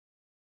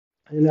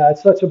And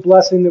it's such a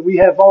blessing that we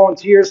have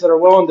volunteers that are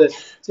willing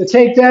to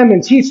take them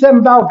and teach them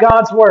about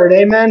God's Word.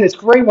 Amen. It's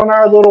great when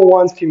our little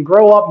ones can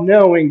grow up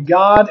knowing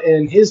God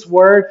and His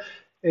Word.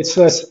 It's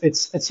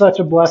such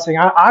a blessing.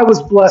 I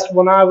was blessed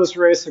when I was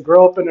raised to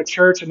grow up in a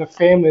church and a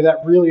family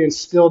that really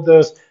instilled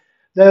those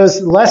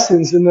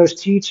lessons and those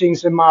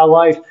teachings in my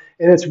life.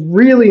 And it's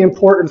really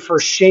important for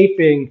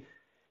shaping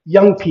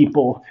young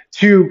people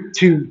to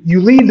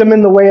you lead them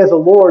in the way of the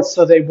Lord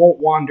so they won't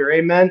wander.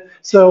 Amen.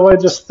 So we're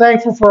just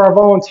thankful for our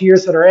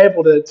volunteers that are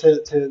able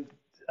to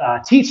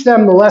teach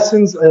them the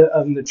lessons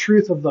of the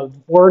truth of the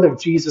Word of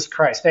Jesus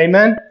Christ.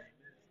 Amen.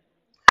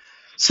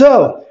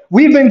 So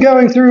we've been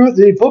going through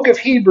the book of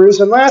Hebrews,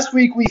 and last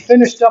week we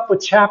finished up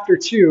with chapter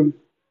 2.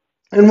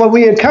 And what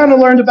we had kind of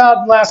learned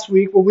about last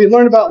week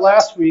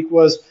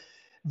was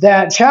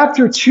that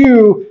chapter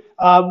 2,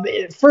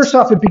 first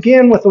off, it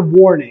began with a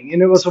warning,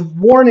 and it was a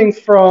warning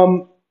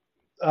from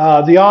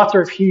the author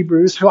of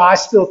Hebrews, who I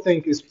still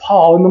think is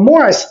Paul. And the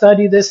more I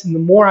study this and the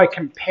more I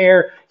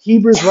compare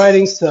Hebrews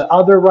writings to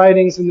other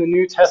writings in the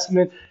New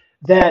Testament,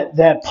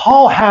 that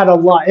Paul had a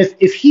lot.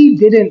 If he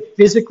didn't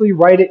physically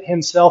write it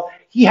himself,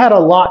 he had a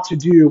lot to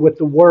do with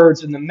the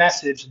words and the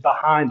message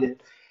behind it.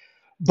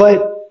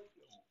 But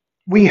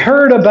we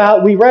read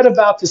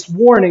about this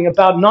warning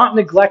about not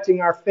neglecting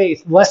our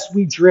faith lest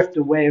we drift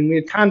away. And we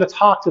had kind of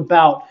talked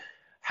about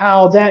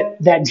how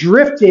that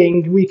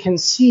drifting we can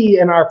see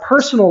in our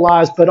personal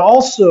lives, but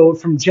also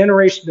from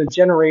generation to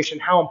generation,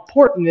 how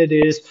important it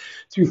is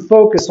to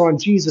focus on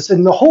Jesus.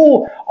 And the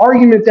whole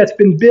argument that's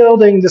been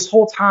building this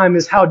whole time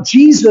is how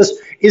Jesus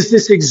is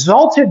this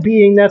exalted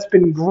being that's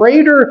been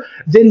greater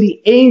than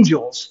the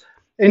angels.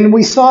 And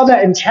we saw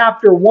that in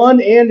chapter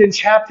 1 and in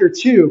chapter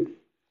 2.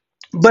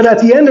 But at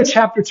the end of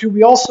chapter 2,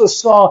 we also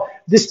saw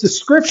this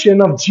description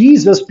of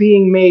Jesus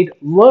being made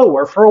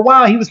lower. For a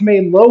while, he was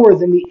made lower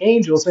than the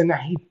angels, and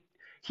that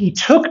he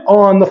took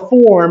on the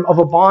form of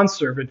a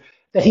bondservant,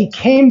 that he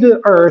came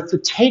to earth to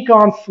take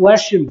on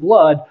flesh and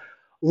blood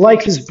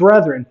like his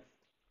brethren.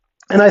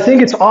 And I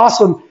think it's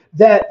awesome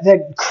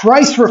that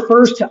Christ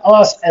refers to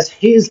us as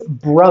his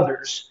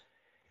brothers.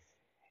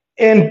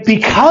 And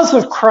because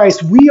of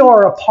Christ, we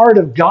are a part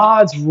of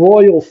God's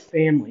royal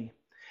family.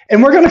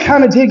 And we're going to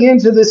kind of dig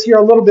into this here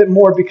a little bit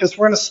more, because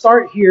we're going to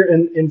start here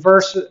in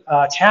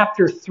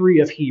chapter 3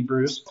 of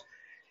Hebrews.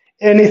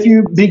 And if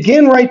you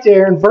begin right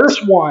there in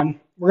verse 1,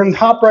 we're going to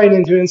hop right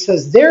into it. And it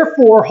says,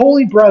 "Therefore,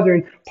 holy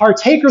brethren,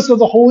 partakers of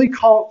the holy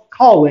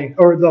calling,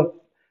 or the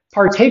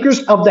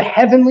partakers of the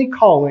heavenly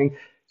calling,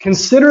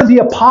 consider the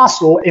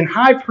apostle and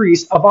high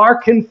priest of our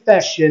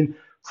confession,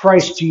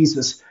 Christ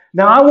Jesus."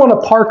 Now, I want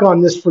to park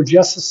on this for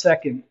just a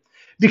second,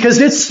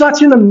 because it's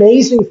such an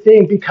amazing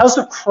thing, because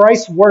of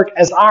Christ's work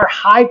as our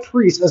high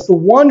priest, as the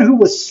one who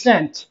was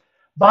sent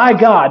by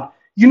God.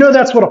 You know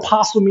that's what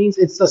apostle means.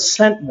 It's the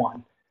sent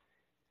one.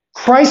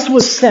 Christ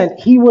was sent.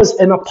 He was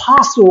an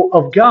apostle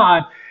of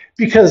God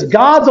because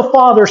God the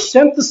Father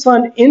sent the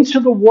Son into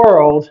the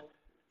world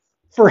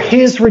for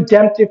his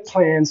redemptive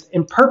plans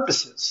and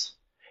purposes.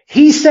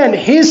 He sent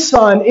his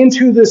Son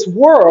into this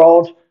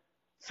world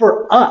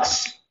for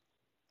us.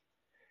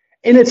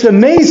 And it's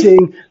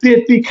amazing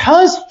that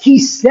because he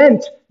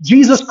sent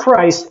Jesus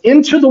Christ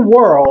into the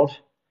world,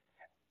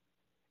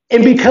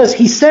 and because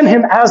he sent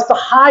him as the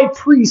high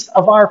priest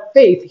of our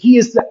faith, he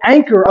is the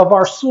anchor of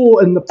our soul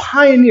and the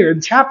pioneer. In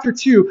chapter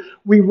 2,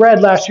 we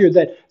read last year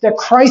that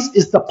Christ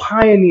is the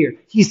pioneer.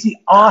 He's the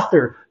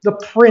author, the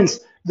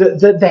prince,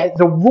 the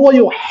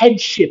royal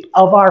headship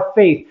of our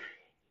faith.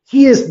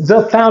 He is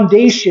the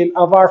foundation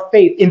of our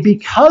faith. And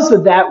because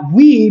of that,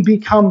 we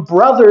become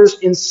brothers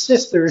and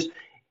sisters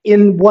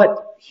in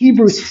what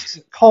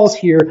Hebrews calls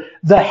here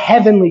the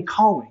heavenly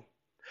calling.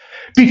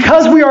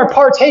 Because we are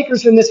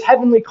partakers in this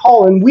heavenly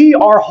calling, we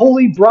are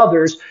holy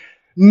brothers,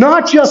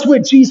 not just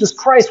with Jesus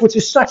Christ, which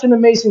is such an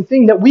amazing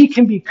thing that we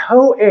can be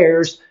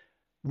co-heirs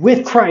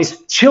with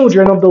Christ,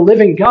 children of the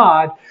living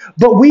God,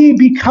 but we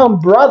become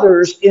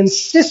brothers and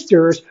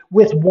sisters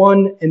with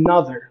one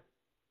another.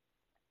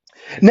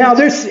 Now,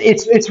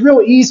 it's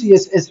real easy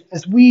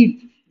as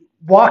we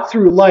walk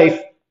through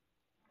life.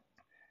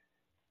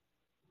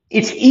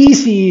 It's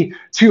easy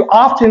to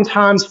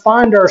oftentimes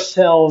find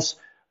ourselves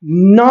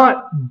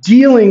not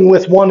dealing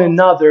with one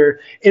another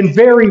in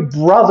very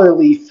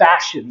brotherly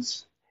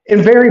fashions,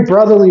 in very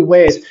brotherly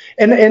ways.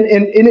 And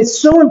it's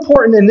so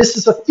important, and this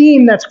is a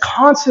theme that's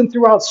constant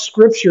throughout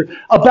Scripture,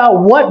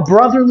 about what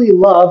brotherly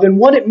love and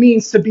what it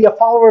means to be a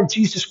follower of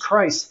Jesus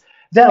Christ.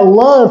 That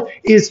love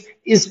is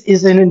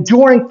an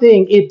enduring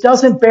thing. It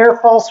doesn't bear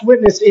false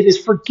witness. It is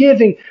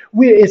forgiving.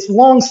 It's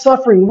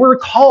long-suffering. We're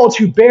called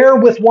to bear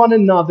with one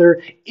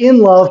another in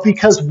love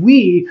because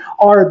we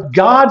are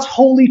God's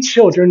holy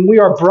children. We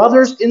are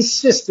brothers and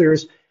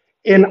sisters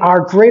in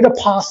our great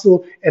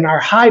apostle and our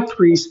high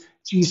priest,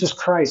 Jesus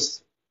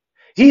Christ.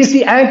 He is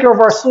the anchor of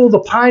our soul,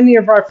 the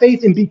pioneer of our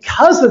faith, and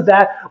because of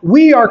that,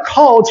 we are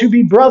called to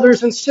be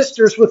brothers and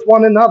sisters with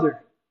one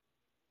another.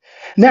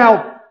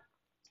 Now,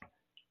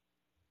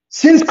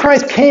 since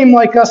Christ came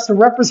like us to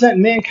represent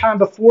mankind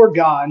before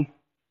God,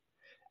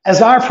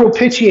 as our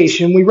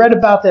propitiation. We read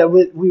about that.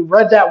 We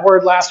read that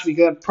word last week,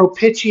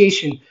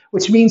 propitiation,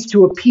 which means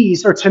to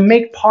appease or to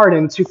make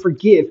pardon, to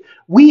forgive.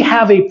 We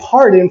have a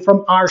pardon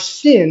from our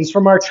sins,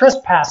 from our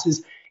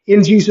trespasses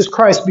in Jesus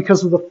Christ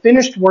because of the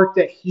finished work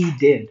that he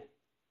did.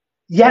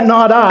 Yet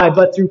not I,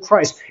 but through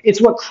Christ.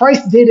 It's what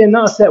Christ did in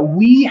us that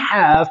we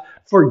have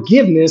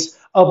forgiveness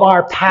of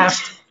our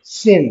past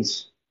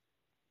sins.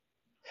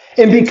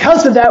 And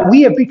because of that,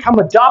 we have become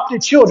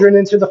adopted children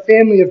into the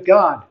family of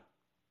God.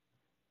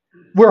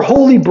 We're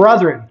holy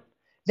brethren.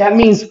 That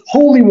means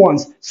holy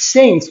ones,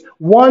 saints,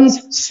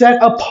 ones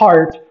set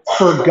apart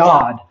for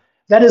God.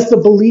 That is the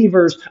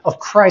believers of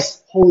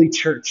Christ's holy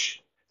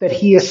church that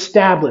he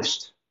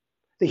established,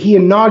 that he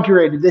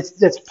inaugurated.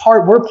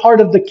 We're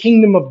part of the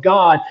kingdom of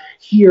God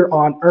here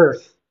on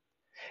earth.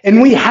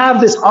 And we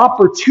have this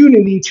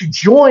opportunity to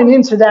join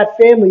into that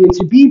family and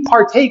to be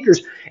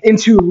partakers and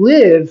to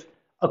live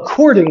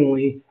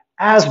accordingly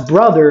as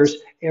brothers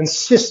and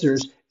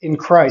sisters in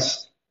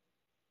Christ.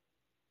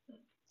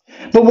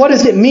 But what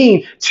does it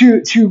mean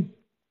to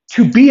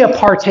be a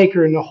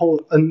partaker in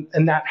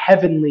in that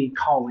heavenly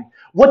calling?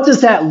 What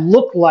does that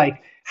look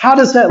like? How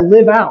does that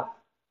live out?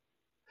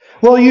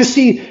 Well, you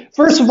see,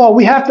 first of all,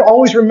 we have to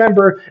always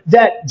remember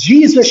that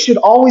Jesus should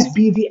always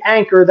be the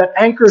anchor that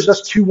anchors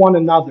us to one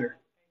another.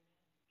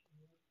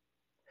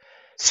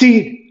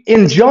 See,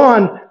 in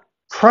John,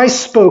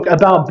 Christ spoke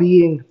about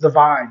being the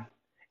vine,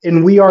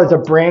 and we are the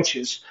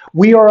branches.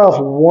 We are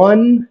of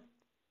one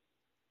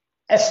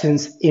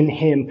essence in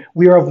him.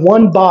 We are of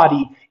one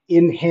body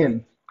in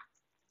him.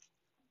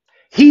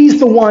 He's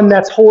the one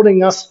that's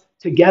holding us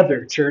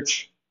together,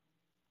 church.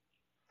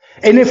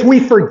 And if we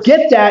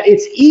forget that,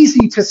 it's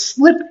easy to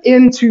slip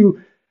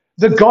into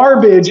the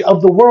garbage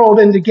of the world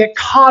and to get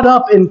caught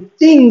up in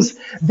things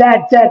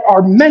that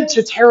are meant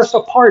to tear us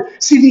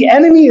apart. See, the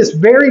enemy is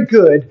very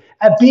good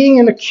at being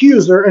an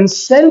accuser and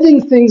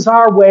sending things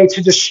our way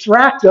to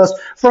distract us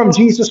from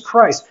Jesus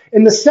Christ.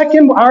 And the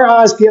second our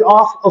eyes get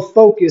off of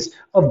focus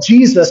of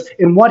Jesus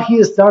and what he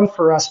has done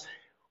for us,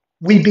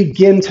 we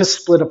begin to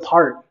split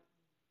apart.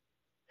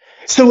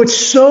 So it's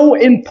so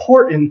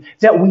important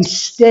that we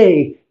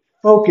stay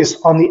focused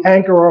on the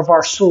anchor of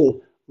our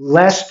soul,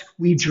 lest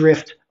we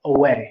drift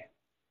away.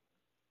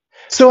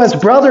 So as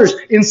brothers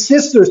and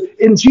sisters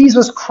in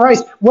Jesus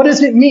Christ, what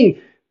does it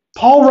mean?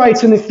 Paul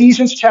writes in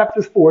Ephesians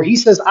chapter 4, he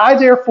says, I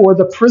therefore,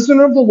 the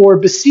prisoner of the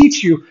Lord,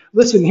 beseech you,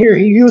 listen here,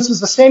 he uses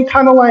the same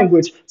kind of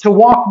language, to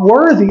walk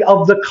worthy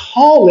of the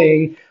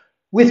calling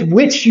with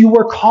which you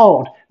were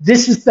called.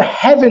 This is the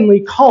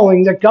heavenly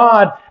calling that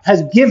God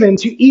has given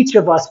to each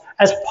of us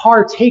as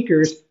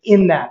partakers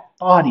in that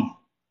body.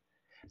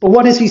 But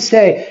what does he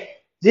say?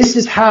 This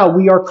is how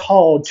we are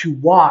called to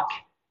walk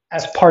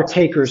as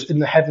partakers in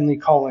the heavenly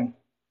calling.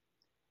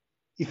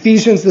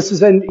 This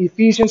is in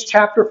Ephesians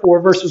chapter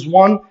 4, verses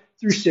 1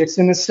 through 6,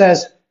 and it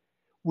says,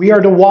 we are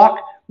to walk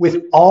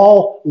with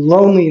all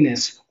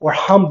loneliness or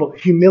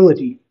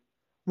humility.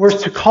 We're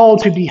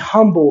called to be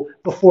humble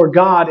before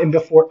God and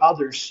before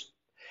others.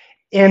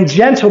 And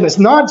gentleness,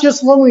 not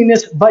just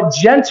loneliness, but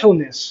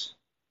gentleness.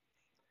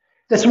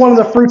 That's one of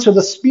the fruits of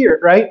the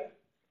Spirit, right?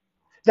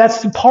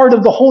 That's the part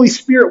of the Holy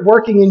Spirit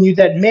working in you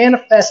that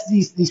manifests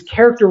these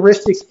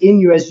characteristics in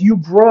you as you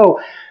grow,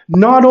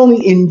 not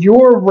only in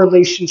your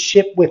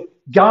relationship with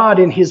God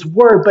and his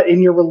word, but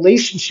in your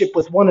relationship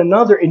with one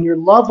another, in your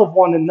love of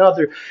one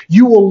another.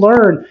 You will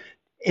learn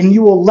and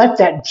you will let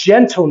that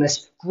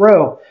gentleness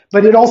grow.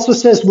 But it also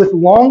says with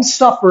long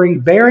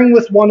suffering, bearing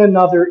with one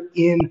another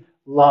in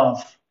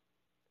love.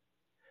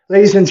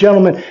 Ladies and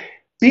gentlemen,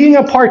 being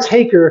a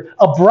partaker,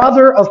 a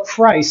brother of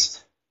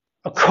Christ,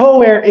 a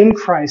co-heir in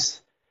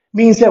Christ,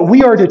 means that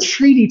we are to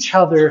treat each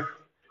other,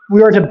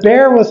 we are to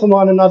bear with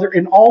one another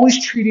and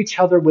always treat each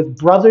other with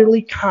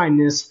brotherly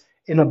kindness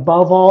and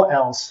above all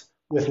else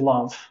with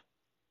love.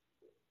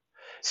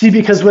 See,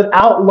 because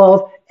without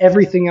love,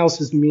 everything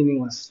else is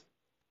meaningless.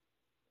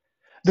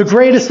 The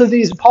greatest of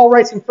these, Paul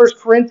writes in 1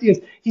 Corinthians,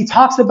 he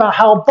talks about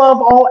how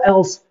above all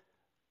else,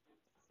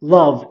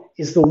 love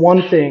is the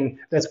one thing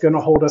that's going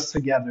to hold us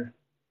together.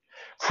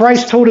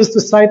 Christ told his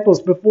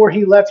disciples before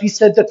he left, he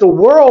said that the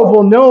world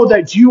will know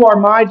that you are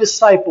my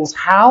disciples.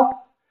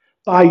 How?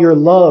 By your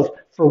love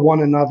for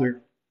one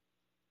another.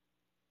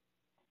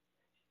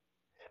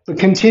 But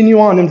continue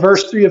on in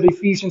verse 3 of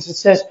Ephesians, it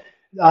says,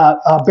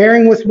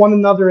 bearing with one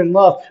another in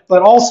love,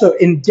 but also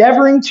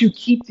endeavoring to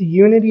keep the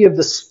unity of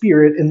the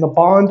Spirit in the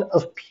bond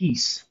of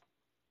peace.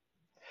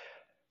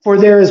 For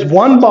there is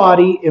one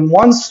body and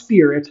one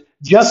Spirit,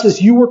 just as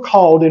you were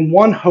called in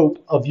one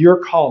hope of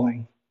your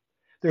calling.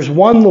 There's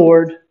one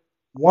Lord,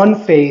 one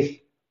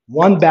faith,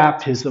 one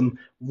baptism,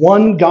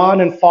 one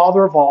God and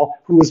Father of all,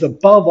 who is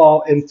above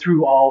all and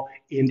through all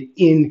and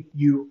in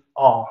you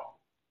all.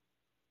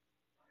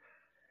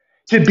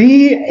 To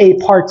be a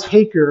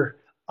partaker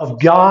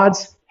of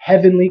God's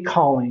heavenly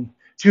calling,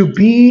 to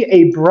be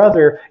a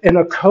brother and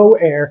a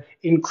co-heir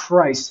in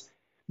Christ,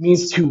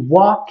 means to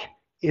walk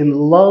in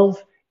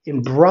love,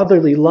 in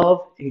brotherly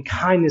love and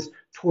kindness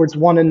towards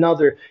one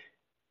another.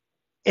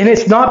 And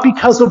it's not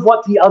because of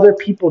what the other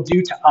people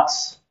do to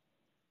us.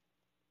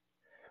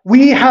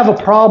 We have a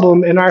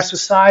problem in our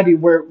society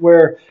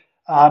where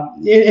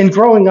in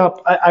growing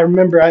up, I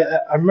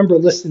remember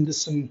listening to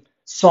some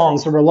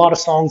songs. There were a lot of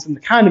songs and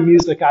the kind of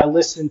music I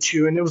listened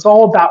to, and it was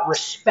all about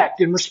respect.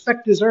 And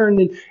respect is earned,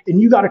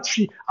 and you got to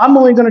treat. I'm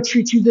only going to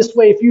treat you this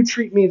way if you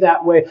treat me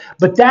that way.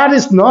 But that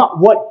is not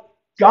what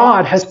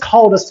God has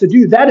called us to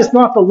do. That is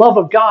not the love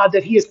of God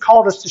that He has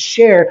called us to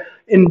share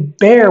and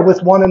bear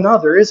with one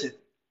another, is it?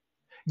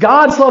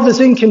 God's love is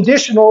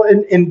unconditional,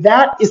 and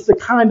that is the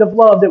kind of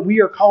love that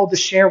we are called to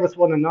share with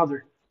one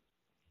another.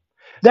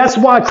 That's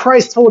why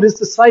Christ told His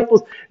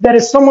disciples that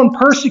if someone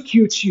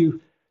persecutes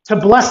you, to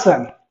bless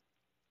them.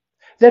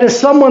 That if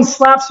someone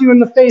slaps you in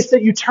the face,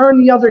 that you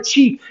turn the other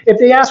cheek. If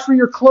they ask for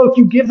your cloak,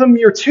 you give them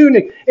your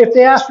tunic. If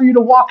they ask for you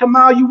to walk a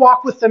mile, you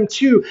walk with them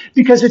too.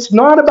 Because it's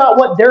not about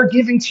what they're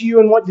giving to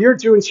you and what they're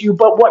doing to you,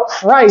 but what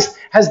Christ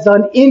has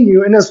done in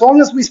you. And as long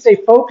as we stay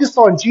focused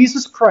on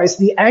Jesus Christ,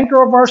 the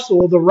anchor of our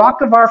soul, the rock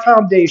of our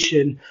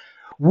foundation,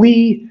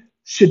 we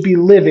should be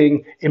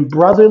living in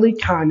brotherly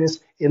kindness,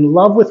 in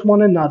love with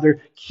one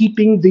another,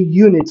 keeping the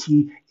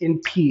unity in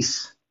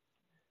peace.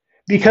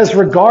 Because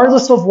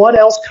regardless of what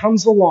else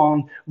comes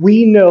along,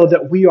 we know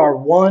that we are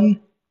one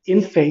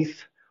in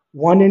faith,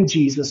 one in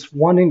Jesus,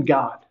 one in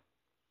God.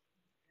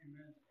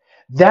 Amen.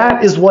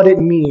 That is what it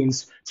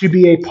means to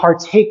be a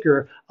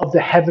partaker of the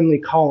heavenly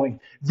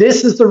calling.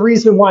 This is the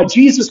reason why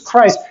Jesus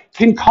Christ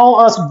can call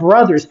us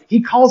brothers.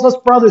 He calls us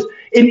brothers.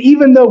 And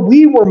even though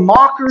we were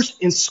mockers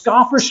and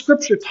scoffers,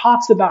 Scripture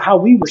talks about how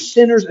we were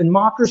sinners and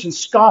mockers and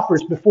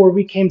scoffers before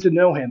we came to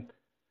know Him.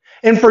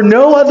 And for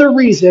no other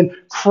reason,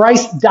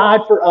 Christ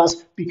died for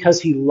us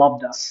because He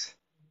loved us.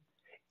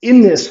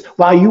 In this,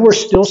 while you were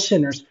still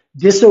sinners,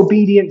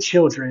 disobedient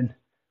children,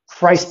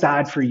 Christ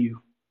died for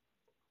you.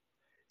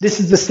 This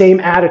is the same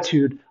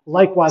attitude,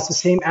 likewise the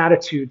same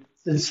attitude,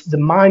 the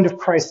mind of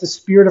Christ, the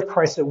Spirit of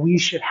Christ that we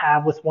should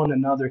have with one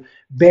another,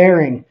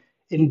 bearing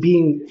and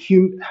being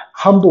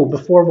humble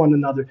before one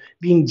another,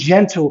 being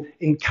gentle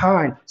and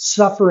kind,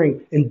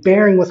 suffering and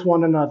bearing with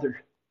one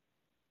another.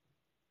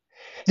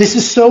 This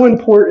is so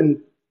important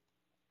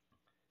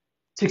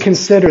to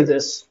consider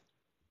this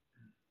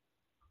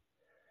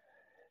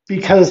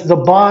because the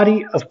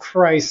body of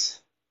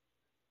Christ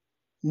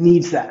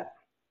needs that.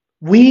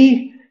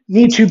 We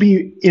need to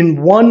be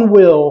in one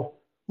will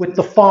with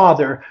the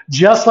Father,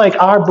 just like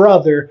our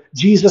brother,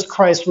 Jesus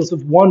Christ, was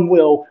of one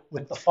will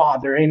with the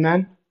Father.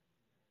 Amen?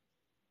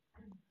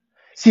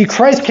 See,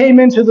 Christ came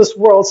into this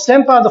world,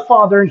 sent by the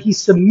Father, and He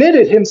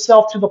submitted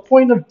Himself to the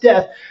point of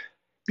death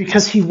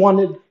because He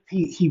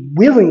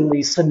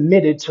willingly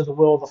submitted to the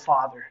will of the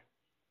Father.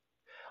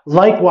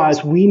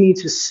 Likewise, we need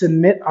to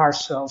submit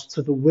ourselves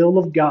to the will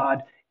of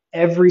God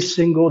every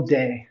single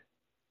day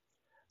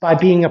by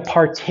being a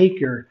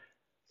partaker,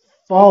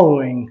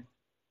 following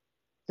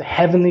the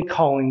heavenly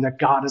calling that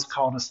God has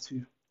called us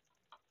to.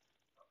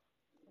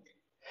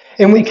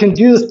 And we can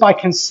do this by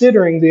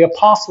considering the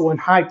apostle and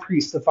high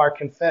priest of our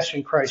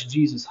confession, Christ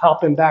Jesus.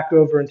 Hopping back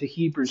over into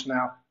Hebrews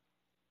now.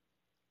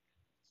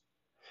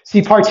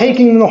 See,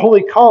 partaking in the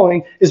holy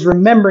calling is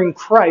remembering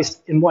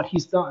Christ and what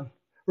He's done.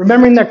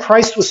 Remembering that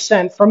Christ was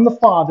sent from the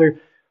Father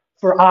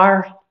for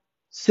our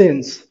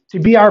sins, to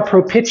be our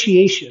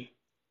propitiation.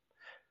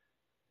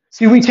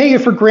 See, we take it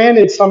for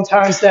granted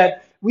sometimes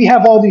that we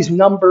have all these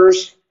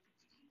numbers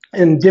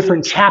and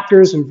different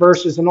chapters and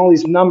verses and all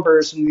these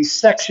numbers and these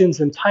sections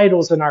and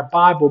titles in our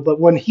Bible. But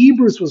when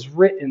Hebrews was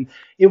written,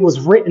 it was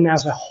written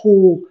as a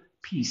whole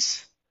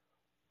piece.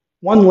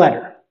 One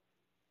letter.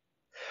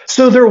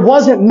 So there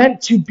wasn't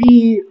meant to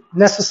be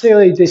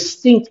necessarily a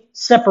distinct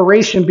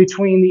separation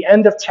between the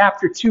end of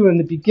chapter 2 and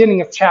the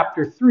beginning of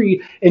chapter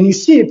 3. And you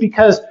see it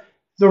because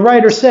the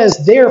writer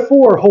says,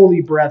 therefore,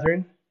 holy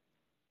brethren.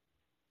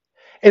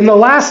 And the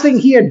last thing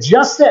he had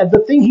just said, the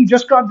thing he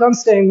just got done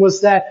saying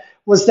was that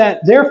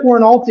therefore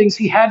in all things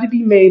he had to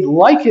be made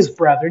like his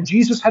brethren.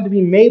 Jesus had to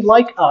be made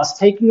like us,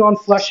 taking on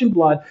flesh and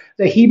blood,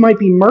 that he might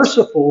be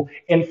merciful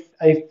and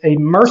a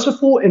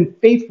merciful and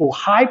faithful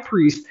high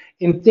priest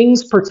in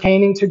things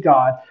pertaining to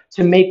God,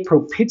 to make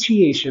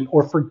propitiation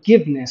or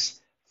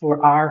forgiveness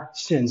for our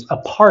sins, a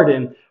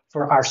pardon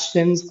for our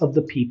sins of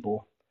the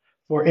people.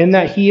 For in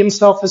that he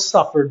himself has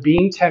suffered,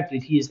 being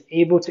tempted, he is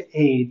able to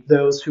aid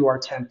those who are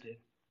tempted.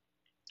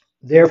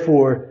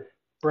 Therefore,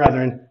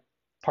 brethren,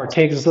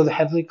 partakers of the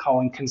heavenly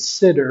calling,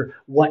 consider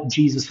what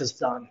Jesus has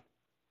done.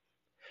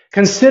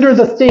 Consider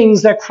the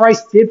things that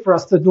Christ did for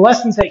us, the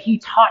lessons that he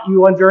taught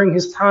you during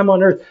his time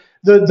on earth,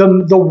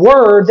 the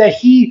word that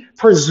he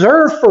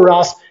preserved for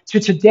us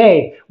to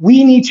today.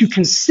 We need to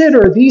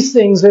consider these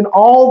things in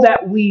all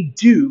that we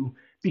do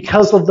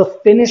because of the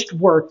finished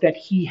work that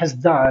he has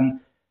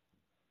done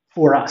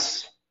for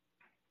us.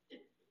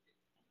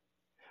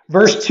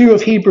 Verse 2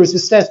 of Hebrews, it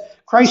says,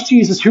 Christ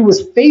Jesus, who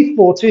was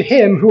faithful to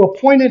him who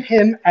appointed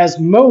him as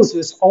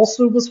Moses,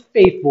 also was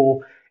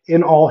faithful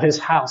in all his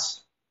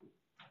house.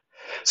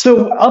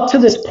 So up to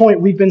this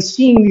point, we've been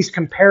seeing these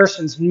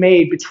comparisons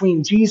made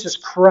between Jesus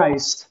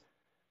Christ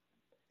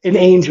and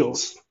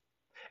angels.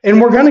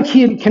 And we're going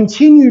to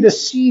continue to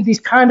see these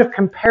kind of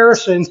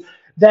comparisons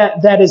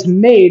that is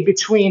made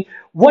between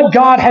what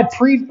God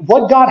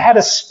had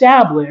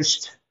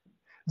established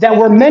that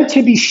were meant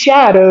to be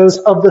shadows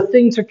of the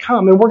thing to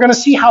come. And we're going to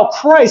see how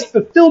Christ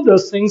fulfilled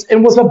those things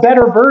and was a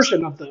better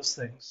version of those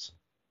things.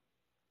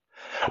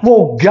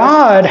 Well,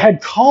 God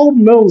had called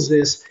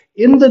Moses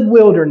in the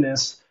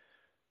wilderness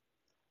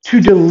to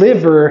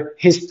deliver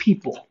his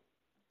people.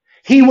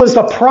 He was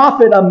a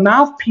prophet, a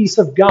mouthpiece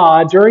of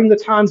God during the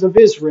times of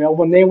Israel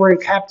when they were in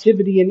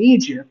captivity in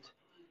Egypt.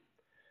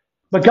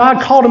 But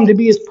God called him to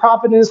be his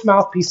prophet and his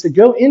mouthpiece, to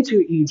go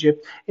into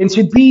Egypt and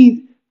to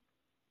be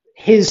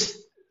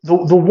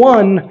the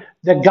one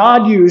that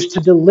God used to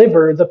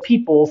deliver the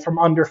people from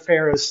under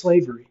Pharaoh's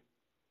slavery.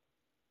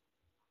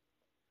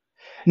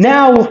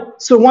 Now,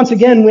 so once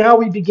again, now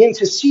we begin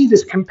to see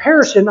this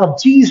comparison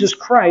of Jesus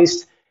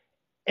Christ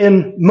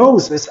and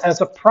Moses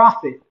as a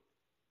prophet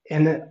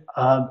and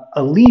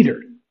a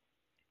leader.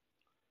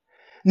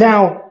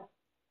 Now,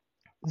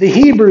 the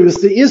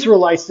Hebrews, the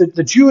Israelites,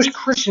 the Jewish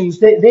Christians,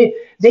 they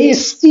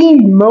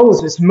esteemed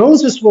Moses.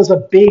 Moses was a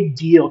big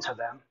deal to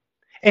them.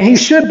 And he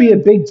should be a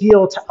big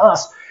deal to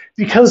us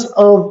because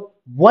of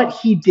what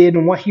he did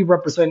and what he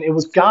represented. It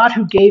was God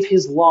who gave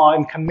his law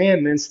and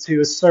commandments to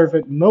his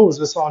servant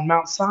Moses on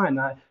Mount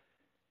Sinai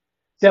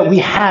that we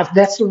have.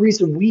 That's the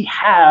reason we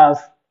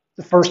have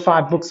the first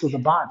 5 books of the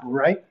Bible,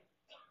 right?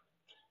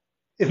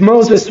 If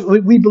Moses,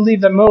 we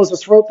believe that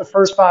Moses wrote the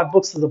first 5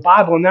 books of the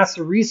Bible, and that's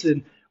the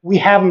reason we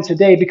have them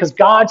today, because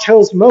God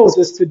chose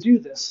Moses to do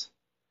this.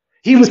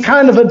 He was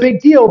kind of a big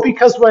deal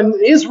because when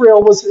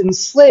Israel was in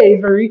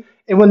slavery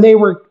and when they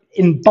were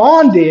in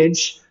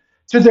bondage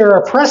to their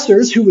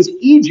oppressors, who was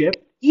Egypt,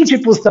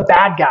 Egypt was the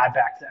bad guy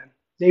back then.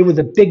 They were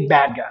the big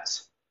bad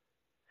guys.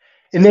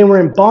 And they were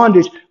in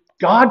bondage.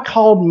 God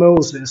called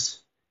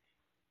Moses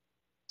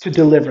to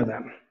deliver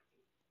them.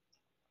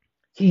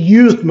 He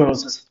used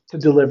Moses to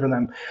deliver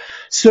them.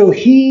 So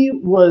he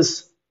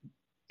was,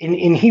 and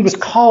he was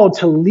called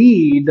to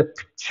lead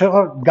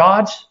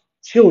God's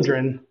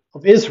children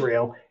of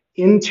Israel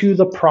into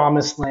the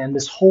promised land,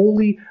 this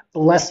holy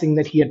blessing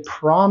that he had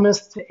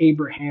promised to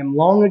Abraham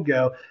long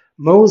ago.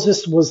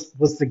 Moses was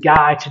the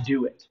guy to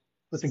do it,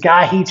 was the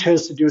guy he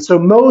chose to do it. So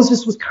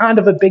Moses was kind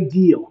of a big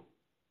deal.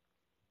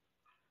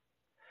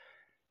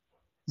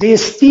 They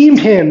esteemed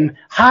him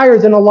higher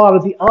than a lot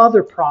of the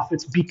other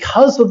prophets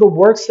because of the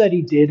works that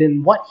he did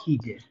and what he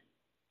did.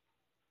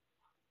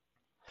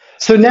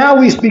 So now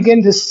we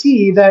begin to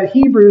see that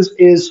Hebrews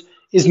is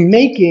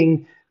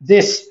making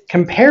this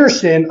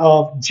comparison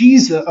of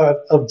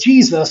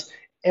Jesus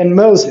and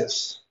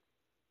Moses.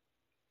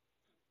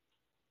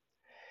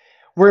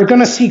 We're going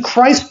to see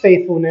Christ's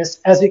faithfulness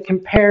as it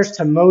compares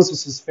to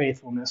Moses'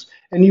 faithfulness.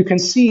 And you can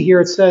see here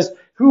it says,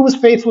 who was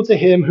faithful to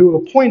him who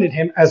appointed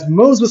him, as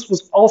Moses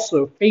was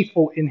also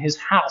faithful in his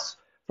house.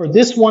 For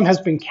this one has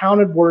been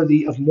counted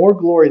worthy of more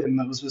glory than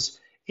Moses,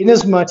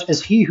 inasmuch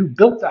as he who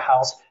built the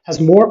house has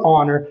more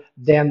honor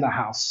than the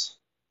house.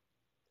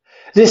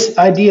 This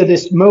idea,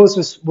 this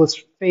Moses was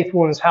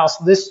faithful in his house,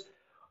 this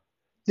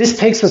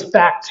takes us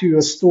back to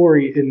a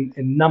story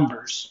in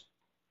Numbers.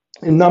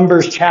 In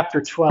Numbers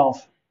chapter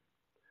 12.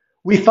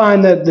 We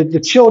find that the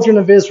children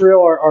of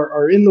Israel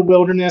are in the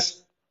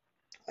wilderness,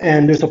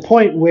 and there's a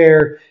point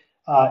where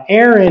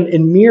Aaron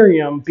and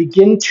Miriam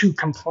begin to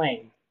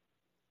complain.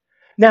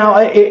 Now,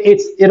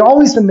 it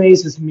always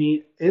amazes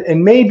me,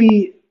 and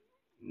maybe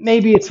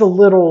it's a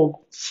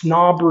little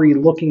snobbery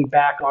looking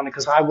back on it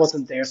because I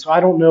wasn't there, so I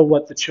don't know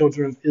what the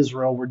children of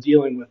Israel were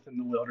dealing with in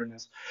the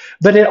wilderness.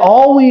 But it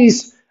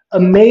always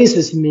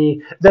amazes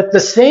me that the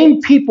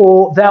same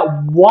people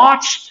that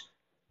watched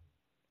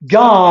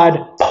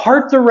God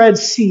part the Red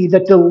Sea,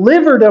 that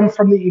delivered them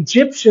from the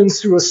Egyptians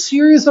through a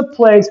series of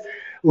plagues,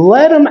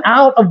 led them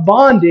out of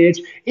bondage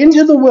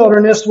into the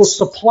wilderness, was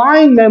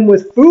supplying them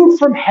with food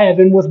from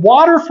heaven, with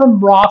water from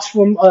rocks,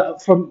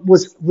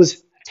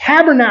 was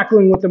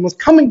tabernacling with them, was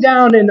coming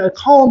down in a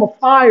column of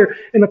fire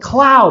and a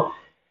cloud.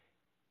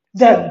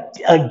 That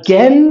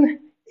again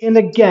and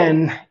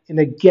again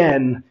and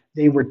again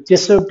they were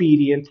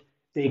disobedient,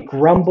 they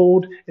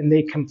grumbled and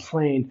they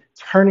complained,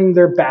 turning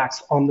their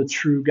backs on the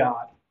true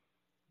God.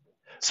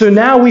 So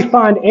now we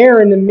find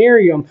Aaron and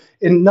Miriam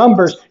in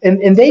Numbers,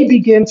 and they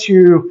begin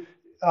to,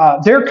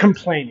 they're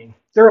complaining.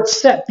 They're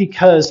upset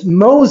because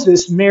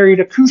Moses married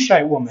a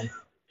Cushite woman.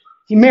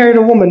 He married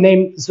a woman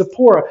named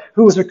Zipporah,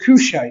 who was a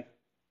Cushite.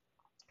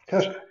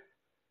 But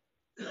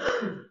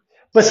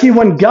see,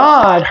 when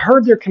God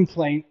heard their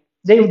complaint,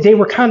 they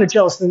were kind of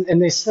jealous,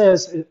 and it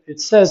says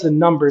in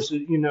Numbers,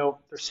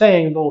 they're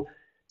saying, well,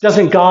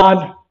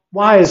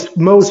 why is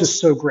Moses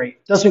so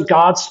great? Doesn't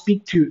God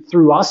speak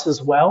through us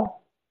as well?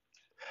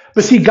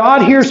 But see,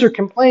 God hears their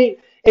complaint,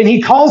 and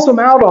he calls them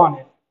out on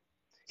it.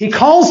 He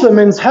calls them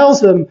and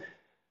tells them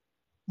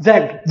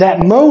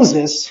that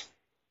Moses,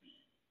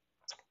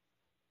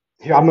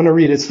 here I'm going to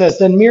read it. It says,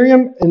 then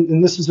Miriam,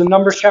 and this is in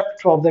Numbers chapter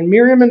 12, then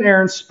Miriam and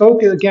Aaron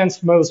spoke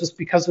against Moses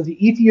because of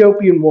the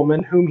Ethiopian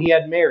woman whom he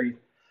had married.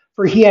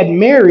 For he had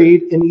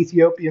married an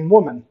Ethiopian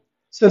woman.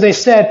 So they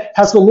said,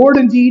 has the Lord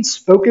indeed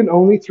spoken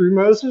only through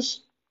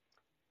Moses?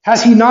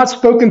 Has he not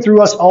spoken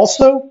through us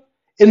also?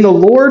 And the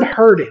Lord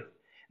heard it.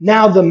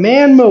 Now the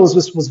man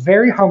Moses was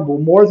very humble,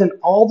 more than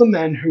all the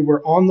men who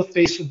were on the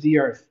face of the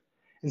earth.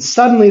 And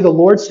suddenly the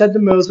Lord said to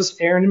Moses,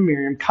 Aaron, and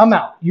Miriam, come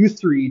out, you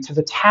three, to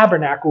the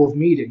tabernacle of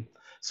meeting.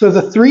 So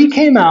the three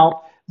came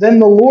out. Then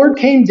the Lord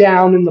came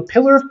down in the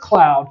pillar of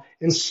cloud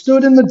and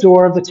stood in the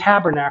door of the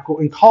tabernacle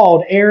and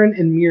called Aaron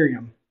and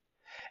Miriam.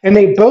 And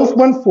they both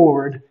went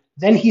forward.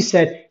 Then he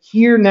said,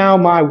 hear now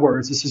my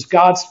words. This is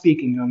God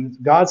speaking to them.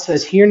 God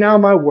says, hear now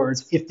my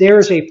words. If there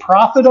is a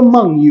prophet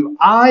among you,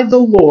 I, the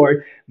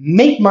Lord,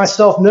 make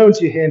myself known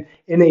to him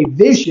in a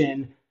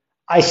vision.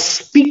 I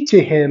speak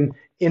to him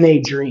in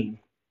a dream.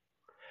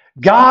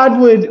 God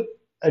would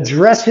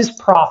address his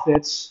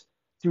prophets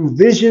through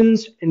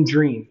visions and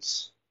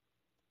dreams.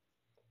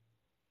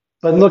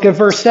 But look at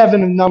verse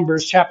 7 of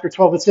Numbers chapter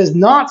 12. It says,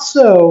 not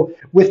so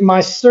with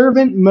my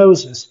servant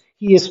Moses.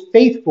 He is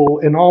faithful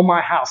in all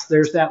my house.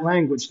 There's that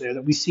language there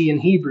that we see in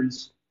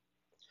Hebrews.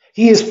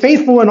 He is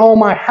faithful in all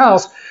my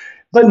house.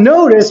 But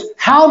notice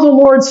how the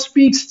Lord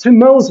speaks to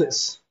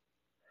Moses.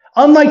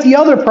 Unlike the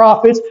other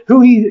prophets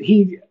who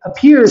he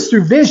appears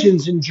through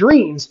visions and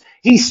dreams,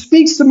 he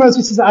speaks to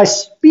Moses. He says, I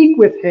speak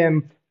with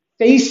him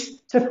face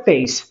to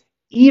face,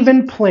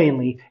 even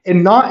plainly,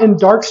 and not in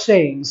dark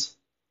sayings.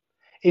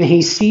 And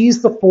he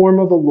sees the form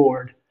of the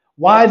Lord.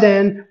 Why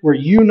then were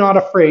you not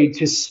afraid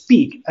to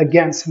speak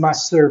against my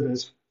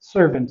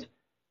servant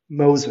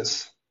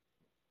Moses?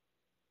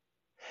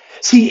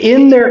 See,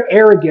 in their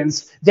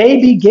arrogance,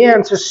 they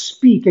began to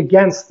speak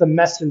against the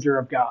messenger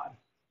of God.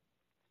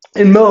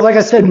 And like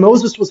I said,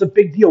 Moses was a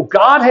big deal.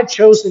 God had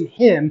chosen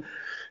him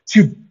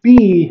to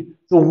be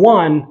the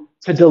one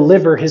to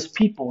deliver his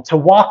people, to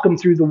walk them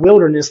through the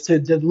wilderness, to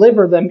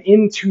deliver them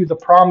into the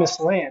promised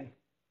land.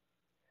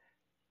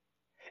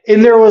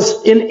 And there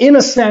was, in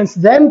a sense,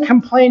 them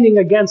complaining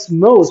against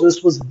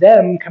Moses was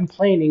them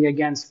complaining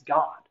against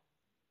God.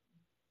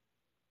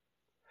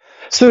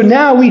 So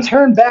now we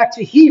turn back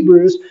to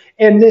Hebrews,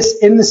 and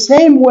in the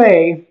same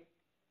way,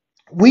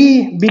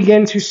 we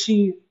begin to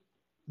see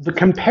the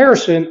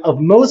comparison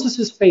of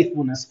Moses'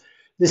 faithfulness.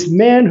 This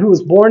man who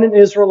was born an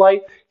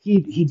Israelite,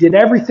 he did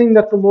everything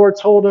that the Lord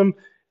told him,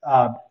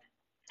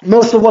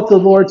 most of what the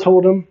Lord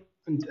told him,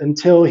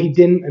 until he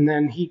didn't, and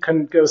then he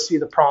couldn't go see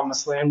the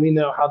promised land. We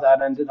know how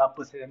that ended up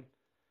with him.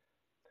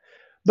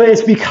 But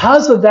it's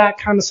because of that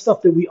kind of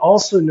stuff that we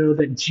also know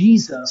that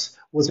Jesus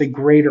was a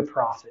greater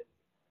prophet.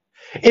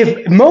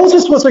 If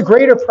Moses was a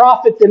greater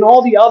prophet than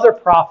all the other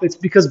prophets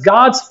because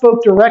God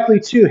spoke directly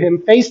to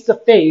him face to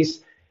face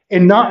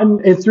and not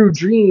and through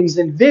dreams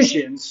and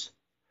visions,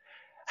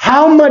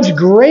 how much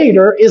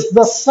greater is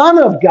the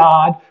Son of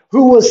God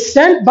who was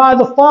sent by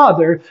the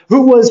Father,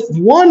 who was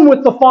one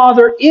with the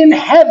Father in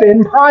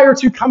heaven prior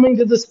to coming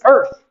to this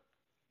earth?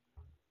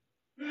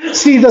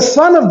 See, the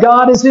Son of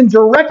God is in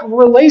direct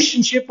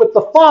relationship with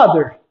the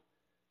Father.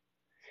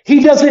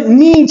 He doesn't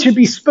need to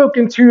be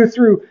spoken to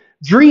through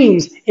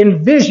dreams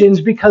and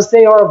visions because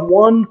they are of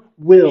one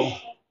will.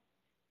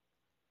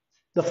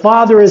 The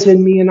Father is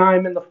in me and I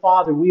am in the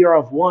Father. We are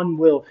of one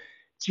will.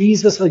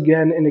 Jesus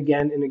again and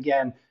again and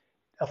again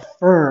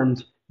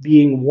affirmed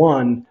being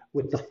one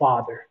with the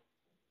Father.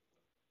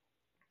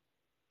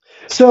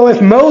 So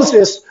if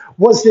Moses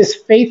was this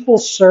faithful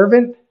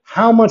servant,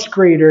 how much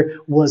greater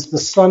was the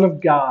Son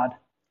of God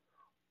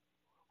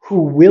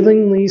who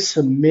willingly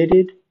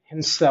submitted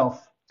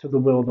himself to the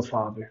will of the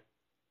Father,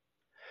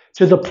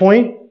 to the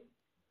point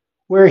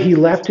where he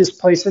left his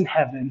place in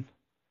heaven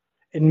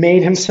and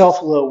made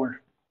himself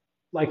lower,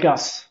 like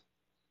us,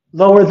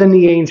 lower than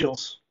the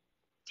angels,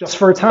 just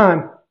for a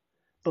time,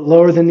 but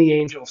lower than the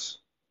angels.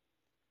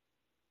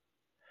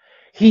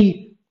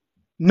 He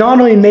not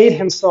only made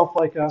himself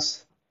like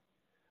us,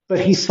 but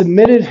he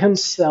submitted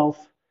himself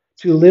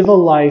to live a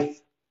life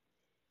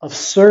of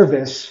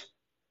service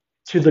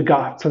to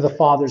the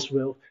Father's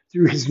will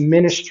through his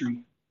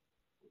ministry.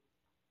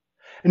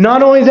 And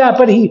not only that,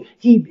 but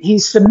he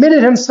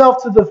submitted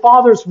himself to the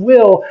Father's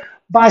will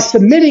by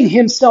submitting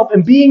himself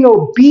and being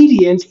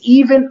obedient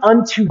even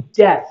unto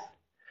death.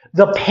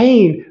 The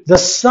pain, the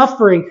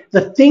suffering,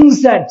 the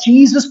things that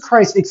Jesus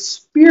Christ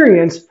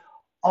experienced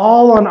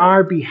all on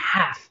our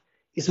behalf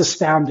is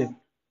astounding.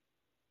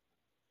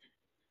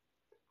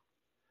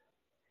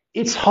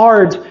 It's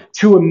hard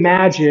to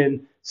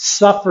imagine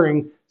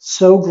suffering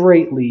so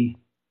greatly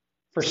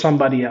for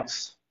somebody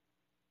else.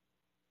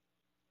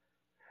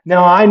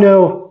 Now, I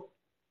know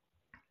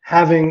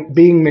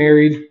being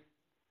married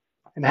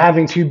and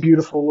having two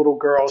beautiful little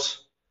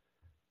girls,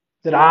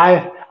 that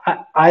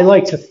I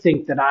like to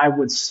think that I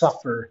would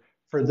suffer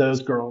for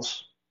those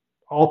girls,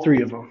 all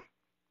three of them,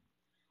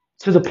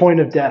 to the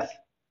point of death.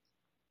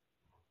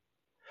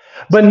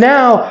 But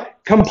now,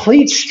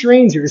 complete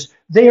strangers,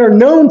 they are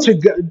known to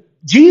God.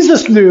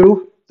 Jesus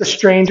knew the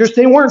strangers.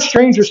 They weren't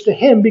strangers to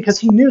him because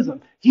he knew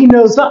them. He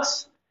knows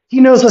us.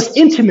 He knows us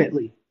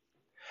intimately.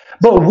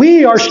 But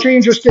we are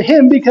strangers to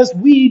him because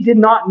we did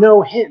not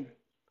know him.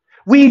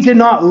 We did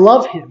not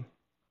love him.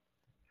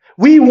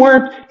 We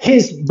weren't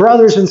his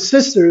brothers and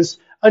sisters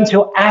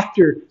until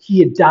after he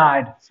had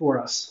died for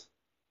us.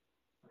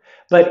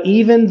 But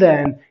even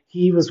then,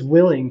 he was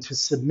willing to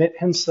submit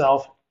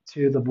himself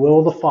to the will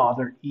of the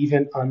Father,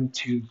 even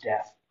unto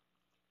death.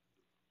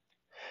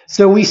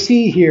 So we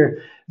see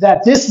here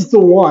that this is the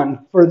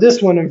one, for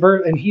this one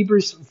in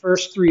Hebrews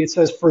verse 3, it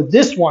says, for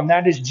this one,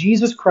 that is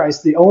Jesus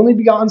Christ, the only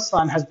begotten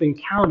Son, has been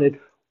counted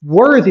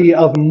worthy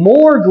of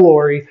more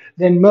glory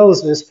than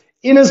Moses,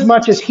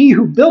 inasmuch as he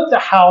who built the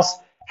house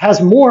has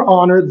more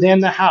honor than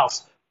the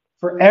house.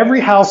 For every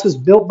house is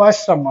built by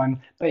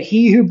someone, but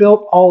he who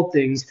built all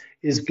things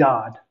is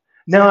God.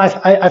 Now,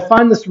 I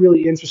find this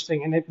really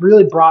interesting, and it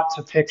really brought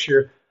to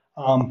picture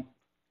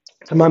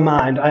to my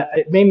mind.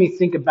 It made me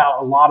think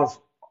about a lot of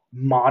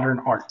modern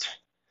art.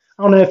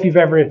 I don't know if you've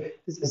ever,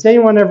 has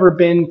anyone ever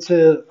been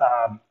to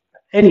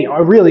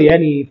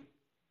any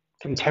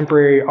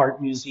contemporary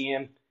art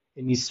museum,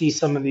 and you see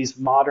some of these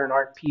modern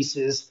art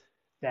pieces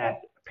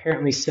that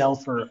apparently sell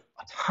for a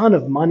ton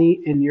of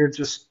money, and you're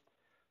just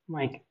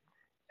like,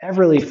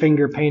 Everly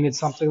finger painted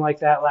something like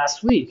that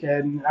last week,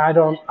 and I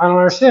don't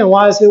understand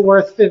why is it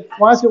worth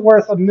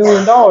 $1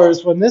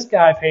 million when this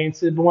guy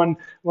paints it, but when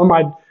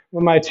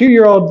my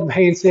 2-year-old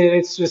paints it,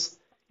 it's just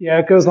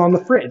it goes on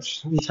the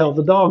fridge until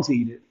the dogs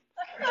eat it.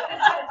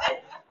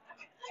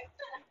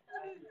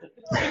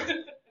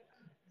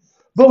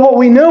 But what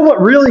we know, what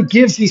really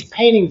gives these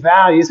painting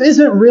values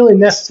isn't really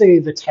necessarily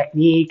the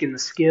technique and the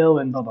skill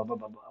and blah blah blah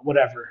blah blah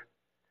whatever,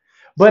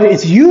 but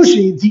it's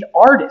usually the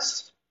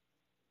artist.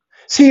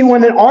 See,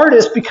 when an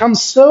artist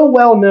becomes so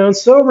well known,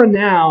 so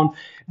renowned,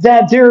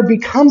 that there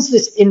becomes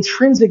this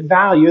intrinsic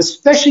value,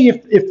 especially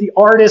if the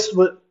artist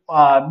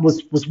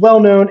was well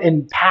known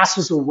and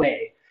passes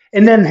away.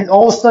 And then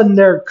all of a sudden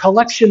their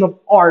collection of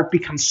art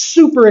becomes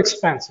super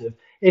expensive.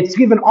 It's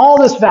given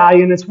all this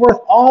value and it's worth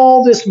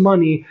all this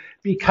money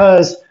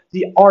because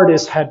the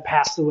artist had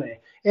passed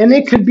away. And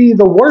it could be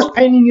the worst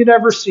painting you'd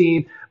ever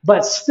seen,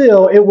 but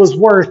still it was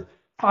worth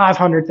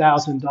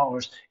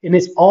 $500,000. And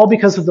it's all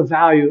because of the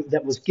value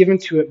that was given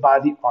to it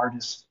by the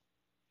artist.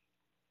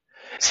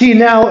 See,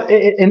 now,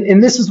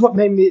 and this is what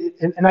made me,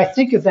 and I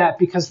think of that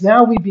because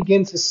now we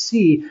begin to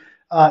see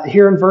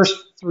here in verse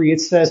 3, it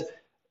says,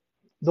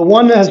 the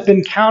one that has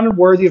been counted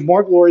worthy of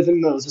more glory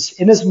than Moses,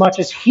 inasmuch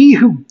as he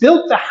who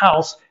built the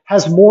house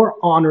has more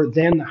honor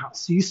than the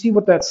house. So you see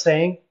what that's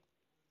saying?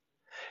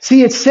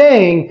 See, it's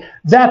saying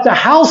that the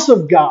house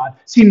of God,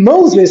 see,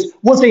 Moses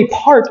was a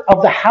part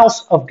of the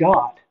house of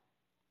God.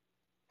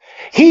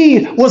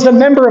 He was a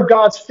member of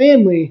God's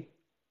family,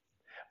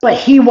 but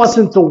he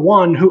wasn't the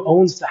one who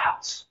owns the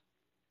house.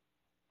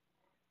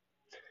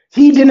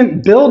 He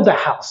didn't build the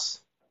house,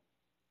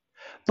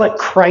 but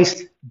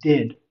Christ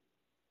did.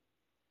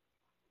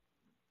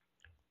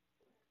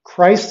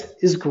 Christ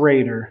is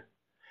greater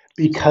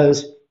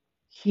because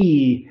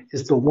he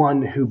is the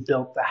one who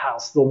built the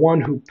house, the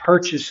one who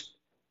purchased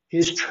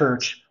his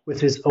church with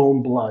his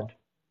own blood.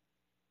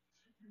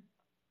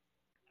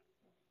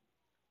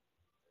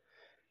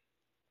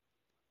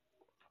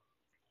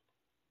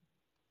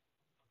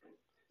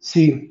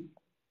 See,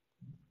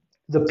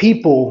 the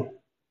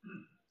people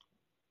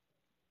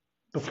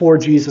before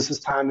Jesus'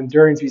 time and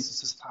during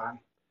Jesus' time,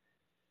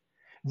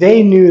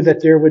 they knew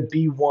that there would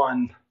be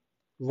one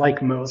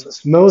like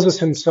Moses. Moses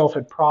himself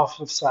had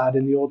prophesied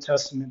in the Old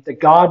Testament that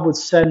God would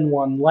send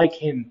one like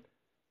him,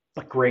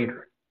 but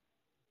greater.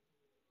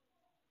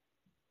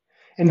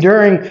 And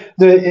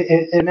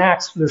in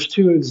Acts, there's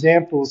 2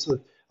 examples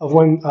of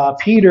when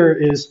Peter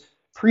is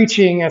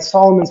preaching at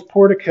Solomon's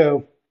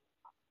portico.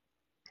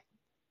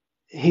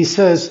 He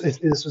says,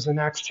 this is in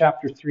Acts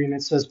chapter 3, and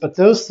it says, but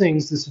those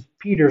things, this is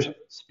Peter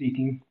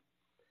speaking,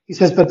 he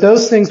says, but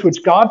those things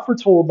which God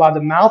foretold by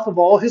the mouth of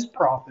all his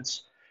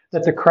prophets,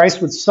 that the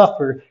Christ would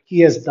suffer, he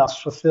has thus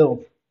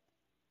fulfilled.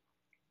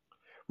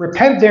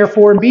 Repent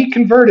therefore and be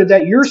converted,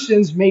 that your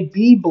sins may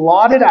be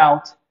blotted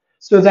out,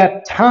 so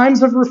that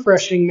times of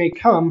refreshing may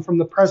come from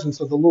the presence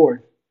of the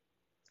Lord.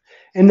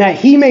 And that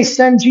he may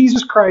send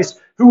Jesus Christ,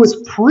 who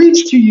was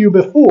preached to you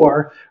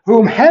before,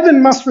 whom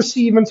heaven must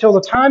receive until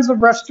the times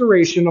of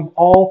restoration of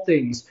all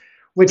things,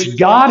 which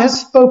God has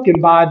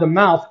spoken by the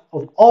mouth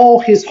of all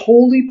his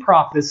holy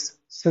prophets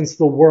since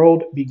the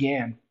world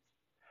began.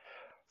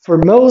 For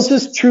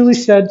Moses truly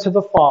said to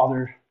the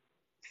fathers,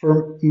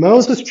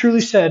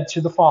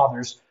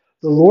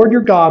 the Lord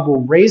your God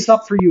will raise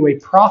up for you a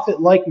prophet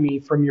like me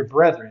from your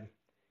brethren.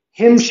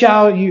 Him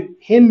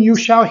you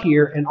shall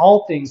hear in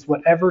all things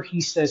whatever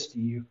he says to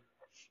you.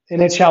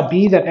 And it shall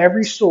be that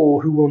every soul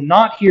who will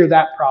not hear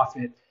that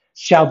prophet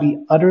shall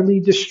be utterly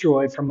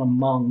destroyed from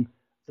among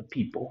the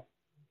people.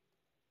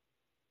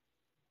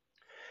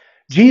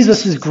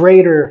 Jesus is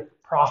greater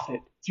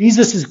prophet.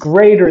 Jesus is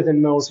greater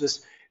than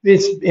Moses.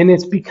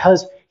 It's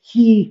because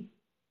he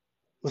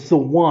was the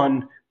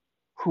one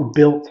who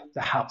built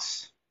the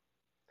house.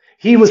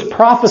 He was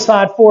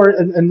prophesied for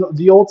in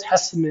the Old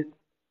Testament.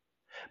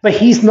 But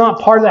he's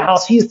not part of the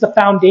house. He is the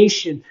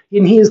foundation,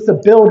 and he is the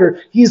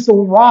builder. He is the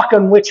rock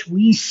on which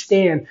we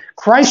stand.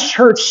 Christ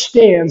Church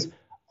stands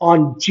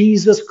on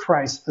Jesus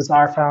Christ as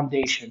our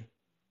foundation.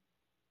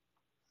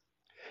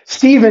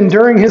 Stephen,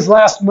 during his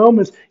last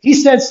moments, he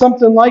said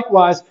something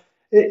likewise.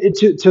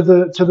 to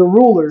the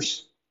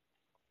rulers.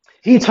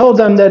 He told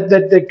them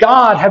that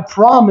God had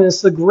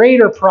promised a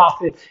greater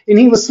prophet, and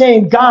he was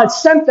saying God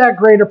sent that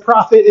greater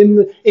prophet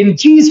in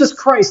Jesus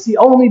Christ, the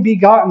only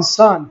begotten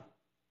Son.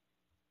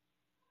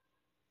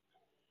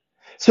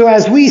 So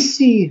as we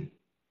see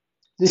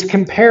this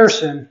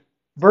comparison,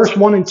 verse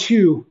 1 and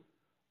 2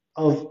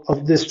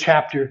 of this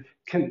chapter,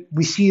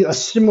 we see a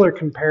similar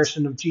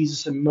comparison of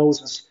Jesus and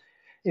Moses.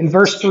 In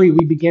verse 3,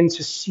 we begin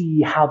to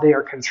see how they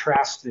are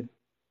contrasted.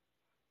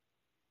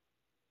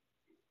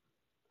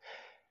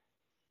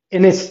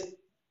 And it's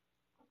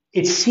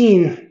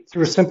seen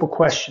through a simple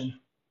question.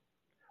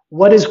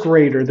 What is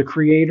greater, the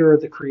creator or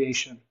the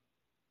creation?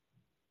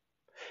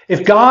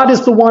 If God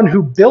is the one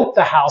who built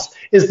the house,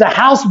 is the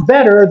house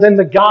better than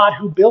the God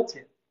who built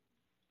it?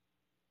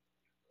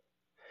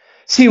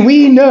 See,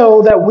 we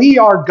know that we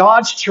are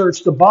God's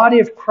church, the body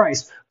of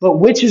Christ, but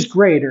which is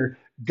greater,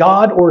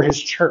 God or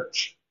his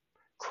church?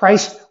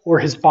 Christ or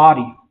his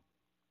body?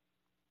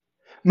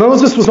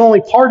 Moses was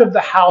only part of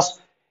the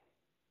house,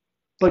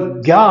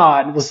 but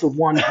God was the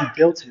one who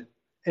built it.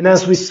 And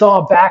as we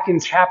saw back in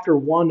chapter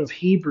 1 of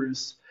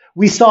Hebrews,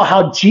 we saw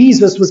how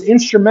Jesus was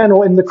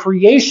instrumental in the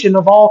creation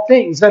of all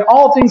things, that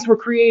all things were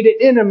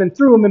created in him and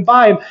through him and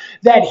by him,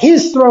 that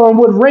his throne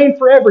would reign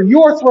forever.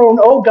 Your throne,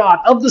 O God,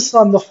 of the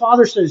Son, the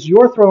Father says,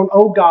 your throne,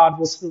 O God,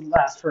 will still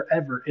last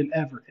forever and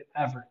ever and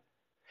ever.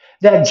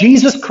 That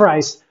Jesus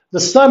Christ, the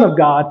Son of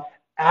God,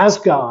 as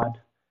God,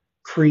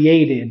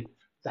 created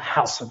the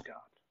house of God.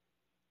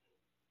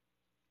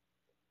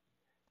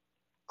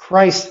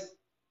 Christ,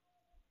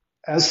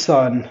 as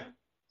Son,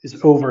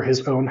 is over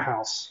his own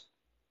house.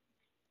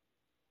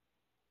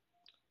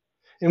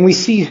 And we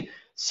see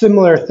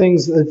similar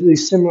things,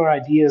 these similar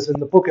ideas in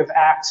the book of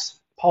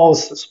Acts. Paul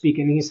is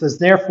speaking. He says,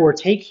 therefore,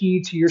 take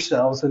heed to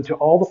yourselves and to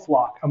all the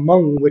flock,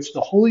 among which the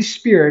Holy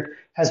Spirit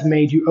has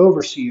made you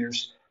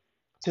overseers,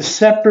 to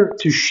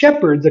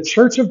shepherd the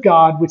church of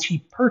God, which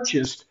he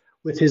purchased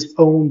with his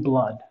own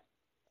blood.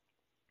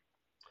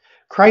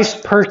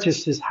 Christ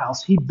purchased his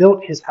house. He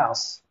built his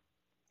house.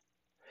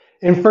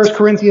 In 1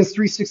 Corinthians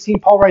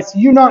 3:16, Paul writes, do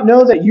you not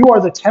know that you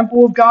are the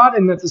temple of God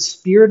and that the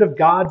Spirit of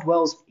God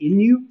dwells in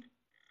you?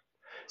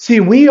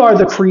 See, we are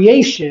the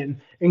creation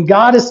and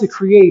God is the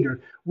creator.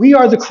 We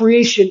are the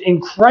creation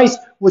and Christ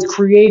was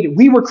created.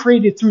 We were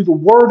created through the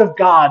Word of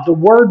God, the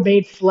Word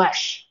made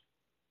flesh.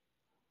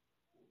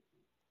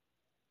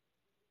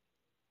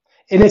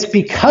 And it's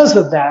because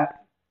of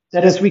that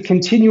as we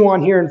continue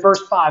on here in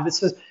verse 5, it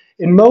says,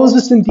 and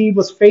Moses indeed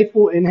was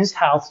faithful in his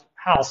house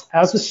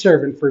as a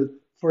servant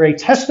for a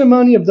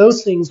testimony of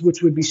those things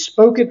which would be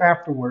spoken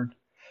afterward.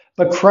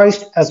 But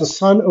Christ as a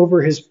son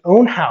over his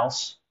own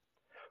house,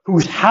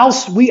 whose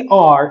house we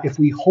are if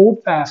we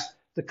hold fast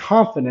the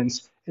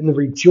confidence and the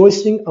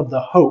rejoicing of the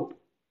hope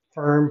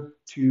firm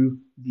to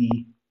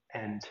the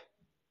end.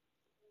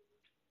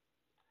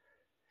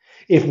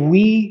 If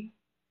we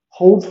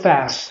hold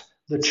fast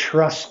the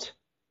trust,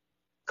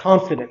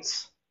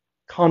 confidence,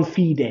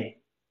 confide,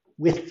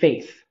 with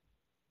faith.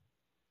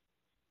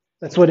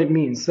 That's what it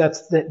means.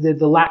 That's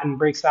the Latin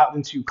breaks out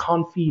into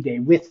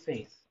confide, with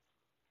faith.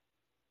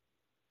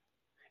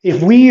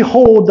 If we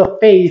hold the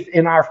faith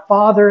in our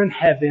Father in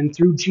heaven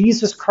through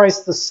Jesus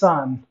Christ the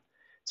Son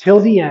till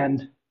the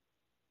end,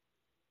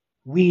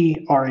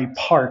 we are a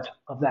part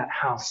of that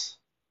house.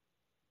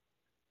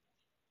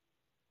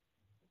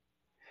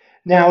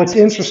 Now, it's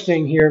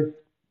interesting here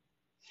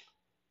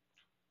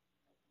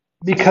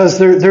because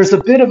there's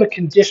a bit of a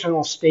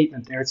conditional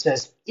statement there. It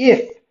says,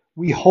 if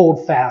we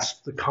hold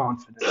fast the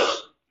confidence.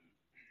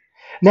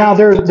 Now,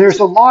 there's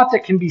a lot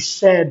that can be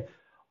said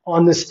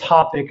on this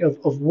topic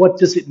of what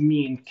does it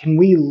mean? Can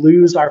we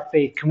lose our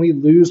faith? Can we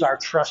lose our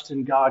trust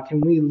in God?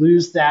 Can we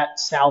lose that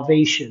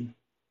salvation?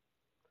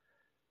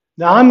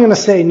 Now, I'm going to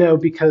say no,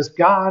 because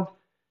God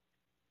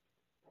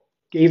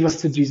gave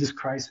us to Jesus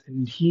Christ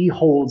and he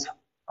holds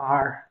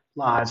our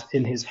lives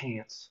in his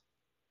hands.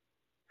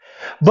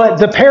 But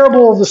the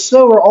parable of the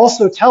sower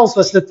also tells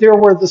us that there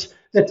were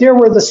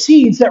the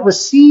seeds that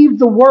received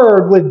the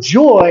word with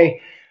joy,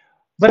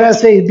 but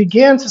as they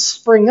began to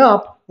spring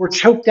up, were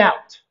choked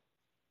out.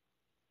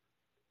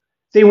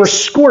 They were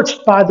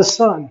scorched by the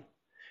sun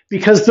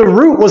because the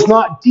root was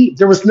not deep.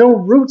 There was no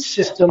root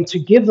system to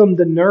give them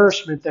the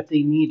nourishment that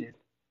they needed.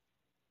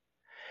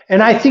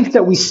 And I think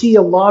that we see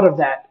a lot of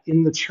that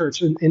in the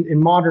church, in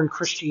modern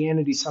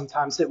Christianity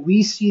sometimes, that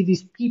we see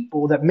these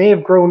people that may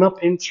have grown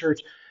up in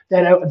church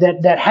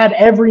that had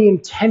every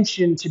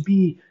intention to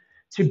be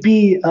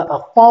a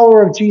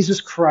follower of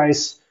Jesus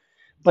Christ,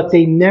 but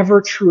they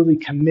never truly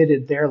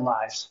committed their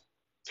lives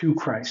to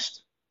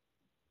Christ.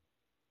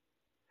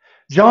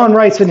 John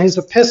writes in his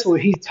epistle,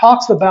 he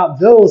talks about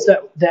those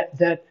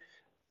that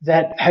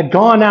had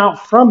gone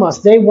out from us.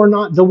 They were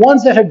not, the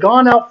ones that had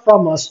gone out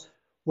from us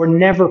were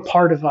never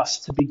part of us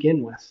to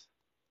begin with.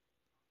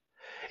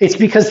 It's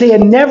because they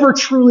had never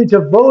truly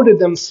devoted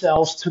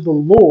themselves to the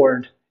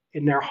Lord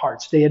in their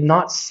hearts. They had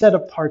not set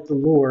apart the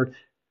Lord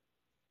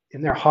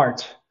in their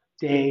heart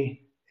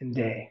day and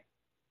day.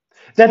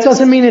 That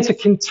doesn't mean it's a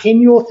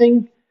continual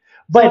thing,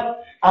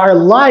 but our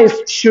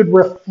life should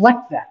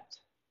reflect that.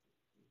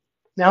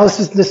 Now, this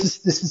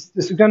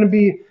is going to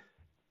be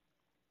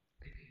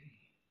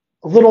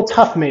a little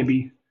tough,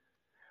 maybe,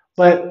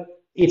 but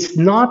it's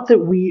not that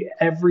we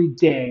every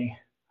day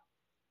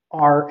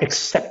are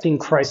accepting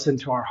Christ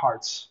into our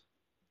hearts.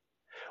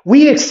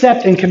 We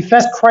accept and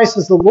confess Christ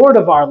as the Lord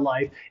of our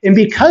life, and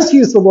because He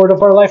is the Lord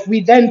of our life,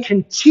 we then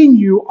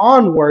continue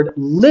onward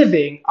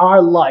living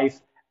our life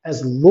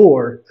as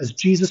Lord, as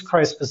Jesus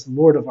Christ as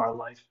Lord of our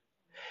life.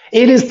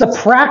 It is the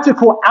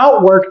practical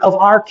outwork of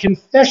our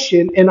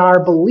confession and our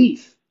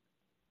belief.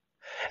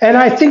 And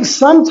I think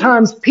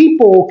sometimes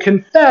people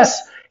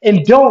confess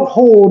and don't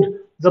hold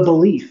the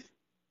belief.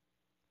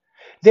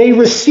 They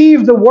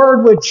receive the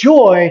word with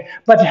joy,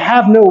 but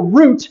have no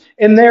root,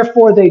 and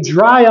therefore they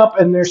dry up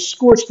and they're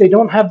scorched. They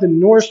don't have the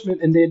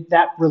nourishment, and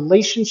that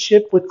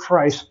relationship with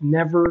Christ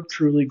never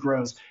truly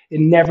grows. It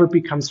never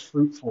becomes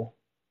fruitful.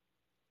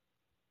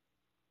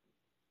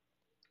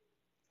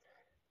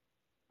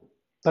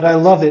 But I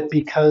love it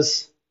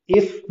because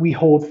if we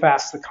hold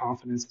fast the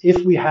confidence,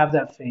 if we have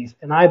that faith,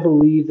 and I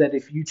believe that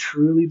if you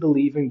truly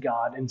believe in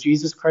God and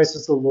Jesus Christ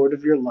is the Lord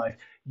of your life,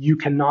 you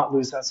cannot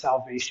lose that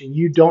salvation.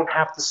 You don't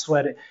have to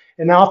sweat it.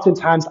 And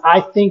oftentimes I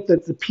think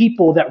that the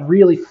people that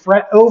really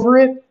fret over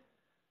it,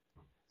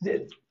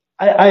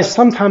 I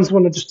sometimes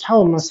want to just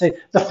tell them, I say,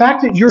 the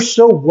fact that you're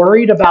so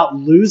worried about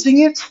losing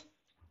it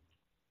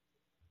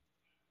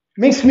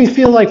makes me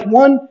feel like,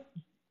 one,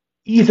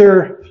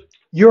 either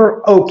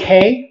you're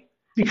okay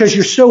because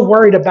you're so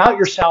worried about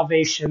your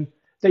salvation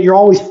that you're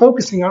always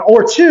focusing on,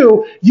 or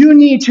two, you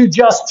need to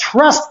just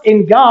trust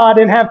in God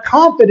and have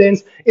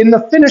confidence in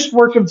the finished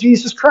work of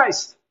Jesus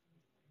Christ.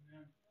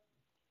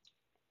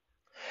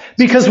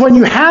 Because when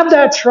you have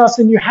that trust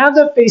and you have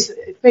that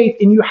faith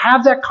and you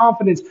have that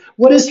confidence,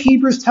 what does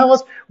Hebrews tell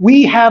us?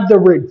 We have the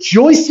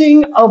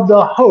rejoicing of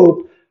the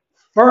hope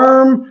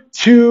firm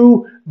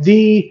to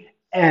the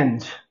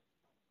end.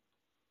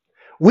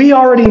 We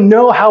already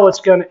know how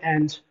it's going to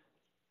end.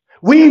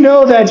 We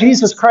know that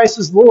Jesus Christ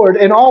is Lord,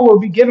 and all will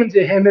be given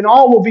to Him, and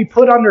all will be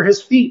put under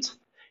His feet.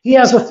 He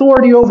has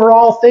authority over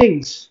all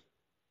things.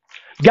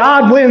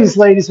 God wins,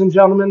 ladies and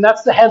gentlemen.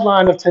 That's the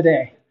headline of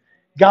today.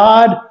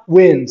 God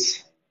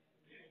wins.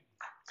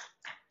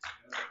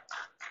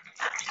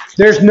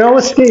 There's no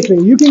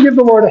escaping. You can give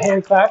the Lord a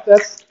hand clap.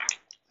 That's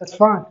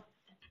fine.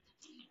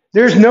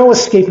 There's no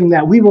escaping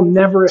that. We will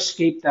never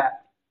escape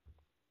that.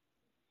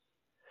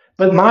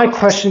 But my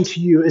question to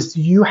you is,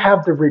 do you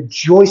have the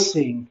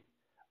rejoicing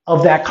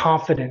of that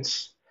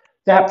confidence,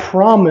 that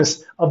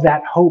promise of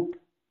that hope?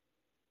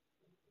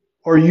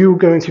 Or are you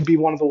going to be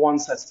one of the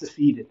ones that's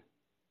defeated?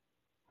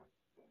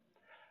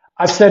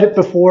 I've said it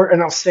before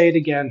and I'll say it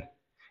again.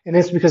 And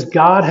it's because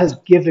God has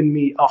given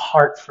me a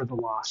heart for the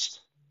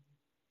lost.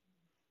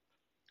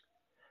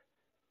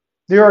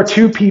 There are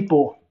two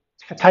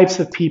types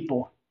of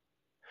people.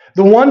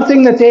 The one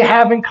thing that they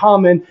have in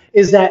common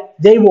is that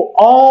they will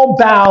all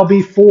bow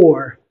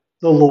before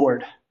the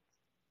Lord.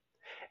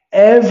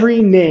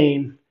 Every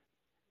name,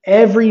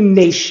 every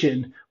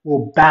nation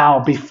will bow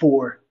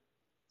before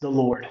the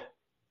Lord.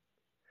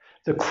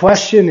 The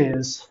question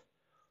is,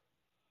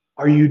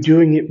 are you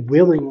doing it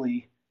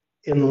willingly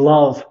in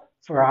love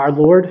for our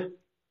Lord?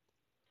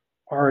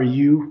 Or are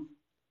you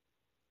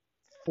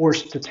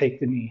forced to take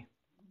the knee?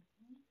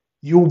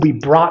 You will be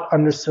brought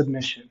under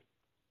submission.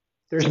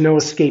 There's no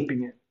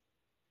escaping it.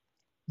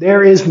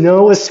 There is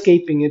no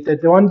escaping it,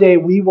 that one day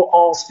we will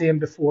all stand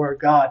before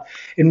God,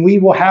 and we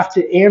will have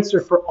to answer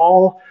for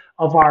all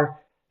of our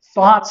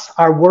thoughts,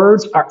 our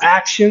words, our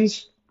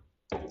actions,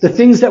 the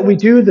things that we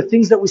do, the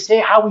things that we say,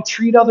 how we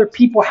treat other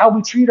people, how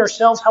we treat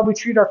ourselves, how we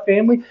treat our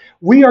family.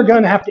 We are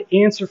going to have to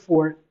answer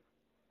for it.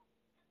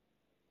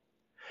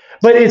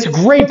 But it's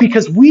great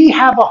because we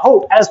have a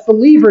hope as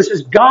believers,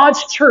 as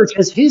God's church,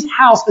 as His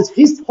house, as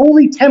His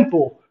holy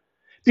temple.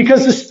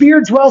 Because the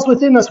Spirit dwells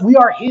within us. We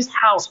are His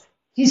house,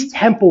 His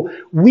temple.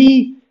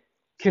 We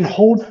can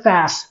hold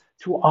fast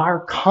to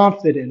our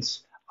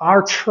confidence,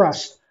 our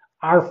trust,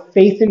 our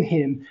faith in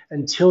Him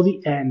until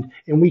the end.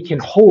 And we can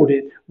hold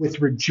it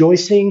with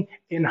rejoicing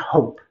and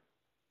hope.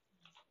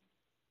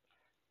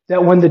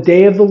 That when the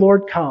day of the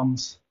Lord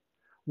comes,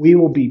 we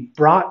will be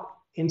brought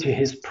into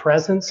His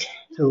presence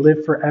to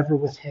live forever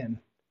with Him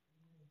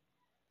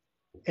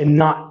and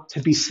not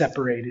to be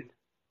separated.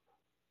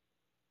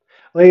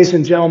 Ladies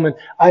and gentlemen,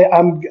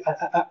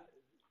 I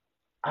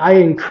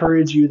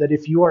encourage you that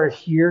if you are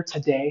here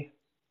today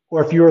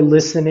or if you are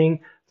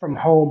listening from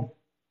home,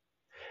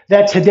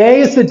 that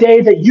today is the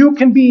day that you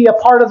can be a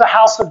part of the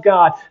house of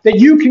God, that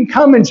you can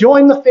come and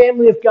join the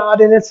family of God,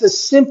 and it's as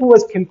simple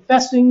as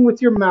confessing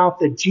with your mouth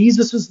that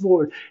Jesus is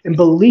Lord and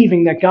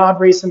believing that God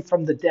raised Him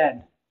from the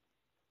dead.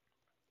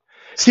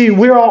 See,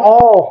 we are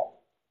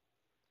all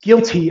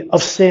guilty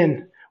of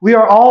sin. We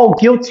are all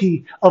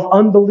guilty of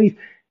unbelief.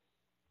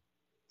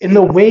 And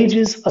the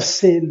wages of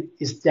sin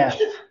is death.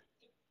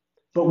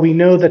 But we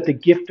know that the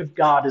gift of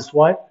God is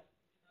what?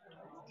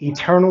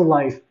 Eternal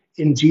life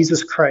in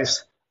Jesus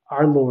Christ,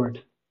 our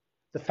Lord,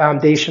 the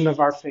foundation of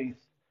our faith,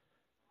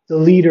 the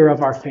leader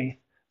of our faith,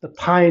 the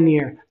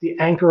pioneer, the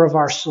anchor of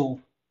our soul.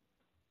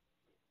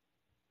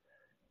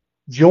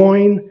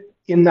 Join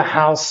in the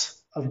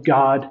house of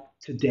God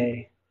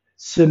today.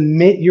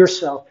 Submit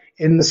yourself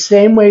in the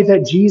same way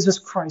that Jesus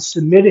Christ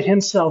submitted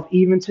himself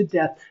even to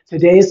death.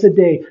 Today is the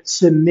day.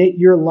 Submit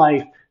your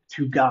life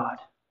to God.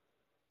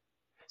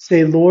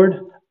 Say,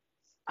 Lord,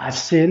 I've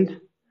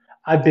sinned.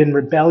 I've been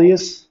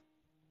rebellious.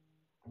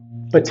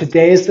 But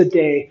today is the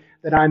day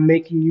that I'm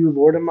making you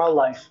Lord of my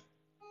life.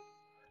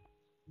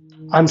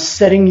 I'm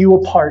setting you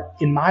apart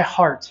in my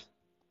heart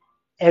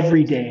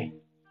every day.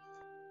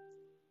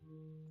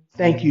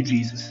 Thank you,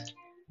 Jesus.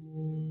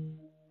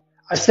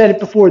 I said it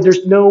before,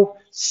 there's no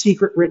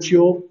secret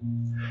ritual.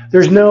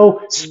 There's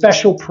no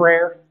special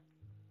prayer.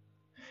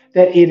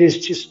 That it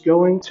is just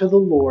going to the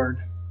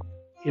Lord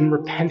in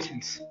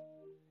repentance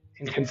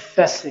and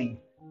confessing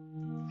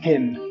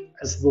him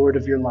as Lord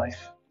of your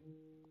life.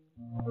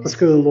 Let's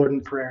go to the Lord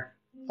in prayer.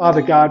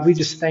 Father God, we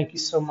just thank you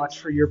so much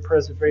for your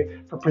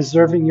for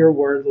preserving your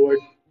word, Lord.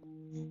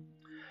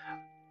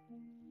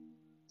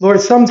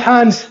 Lord,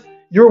 sometimes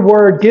your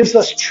word gives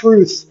us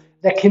truths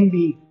that can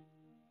be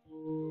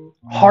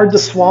hard to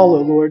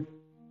swallow, Lord.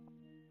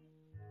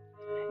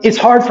 It's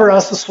hard for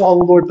us to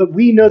swallow, Lord, but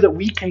we know that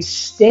we can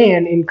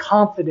stand in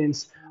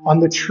confidence on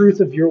the truth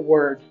of your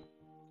word.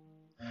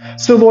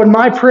 So, Lord,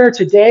 my prayer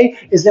today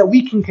is that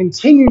we can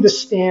continue to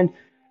stand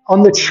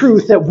on the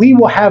truth, that we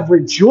will have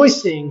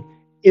rejoicing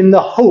in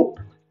the hope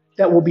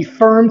that will be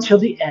firm till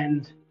the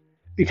end,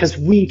 because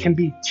we can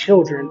be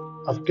children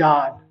of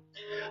God.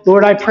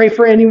 Lord, I pray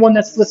for anyone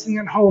that's listening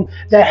at home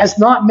that has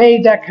not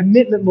made that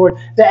commitment, Lord,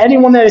 that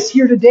anyone that is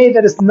here today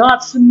that has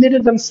not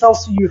submitted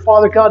themselves to you,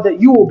 Father God,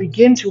 that you will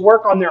begin to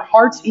work on their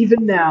hearts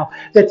even now,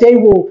 that they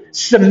will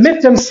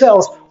submit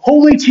themselves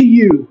wholly to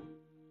you,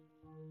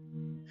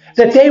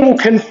 that they will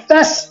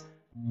confess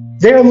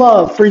their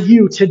love for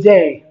you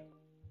today.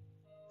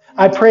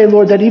 I pray,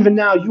 Lord, that even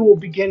now you will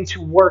begin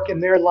to work in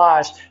their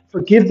lives,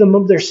 forgive them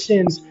of their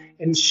sins,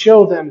 and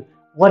show them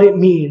what it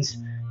means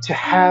to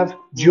have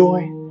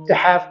joy, to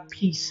have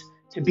peace,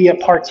 to be a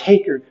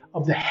partaker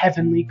of the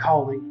heavenly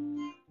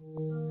calling.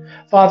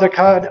 Father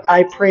God,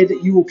 I pray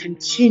that you will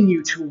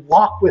continue to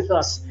walk with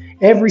us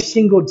every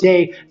single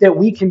day, that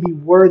we can be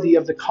worthy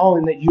of the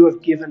calling that you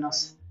have given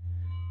us.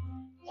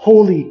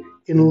 Holy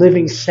and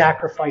living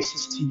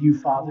sacrifices to you,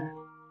 Father.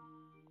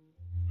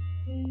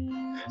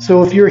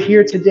 So if you're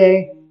here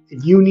today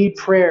and you need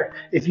prayer,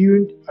 if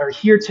you are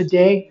here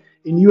today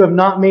and you have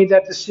not made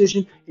that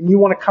decision and you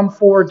want to come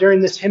forward during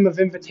this hymn of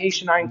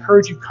invitation, I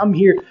encourage you, come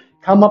here,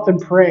 come up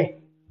and pray.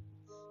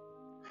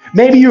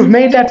 Maybe you've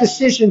made that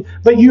decision,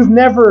 but you've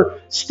never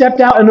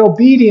stepped out in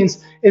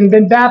obedience and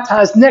been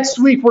baptized. Next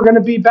week, we're going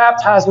to be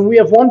baptized, and we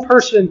have one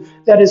person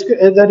that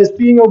is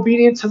being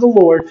obedient to the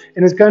Lord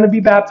and is going to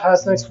be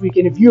baptized next week.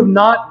 And if you have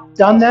not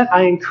done that,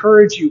 I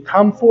encourage you,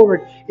 come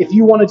forward. If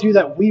you want to do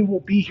that, we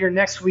will be here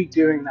next week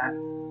doing that.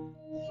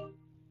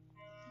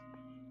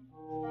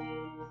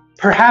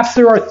 Perhaps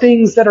there are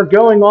things that are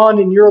going on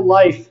in your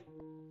life,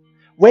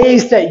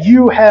 ways that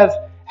you have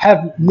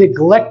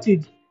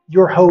neglected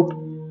your hope,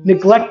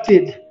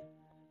 neglected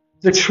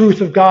the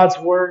truth of God's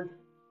word.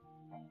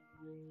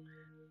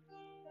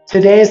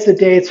 Today is the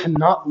day to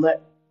not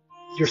let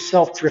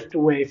yourself drift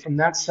away from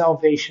that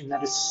salvation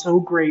that is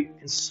so great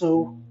and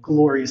so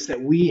glorious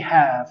that we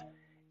have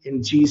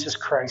in Jesus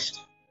Christ.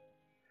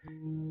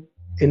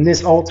 And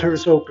this altar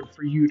is open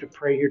for you to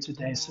pray here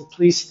today. So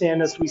please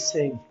stand as we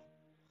sing.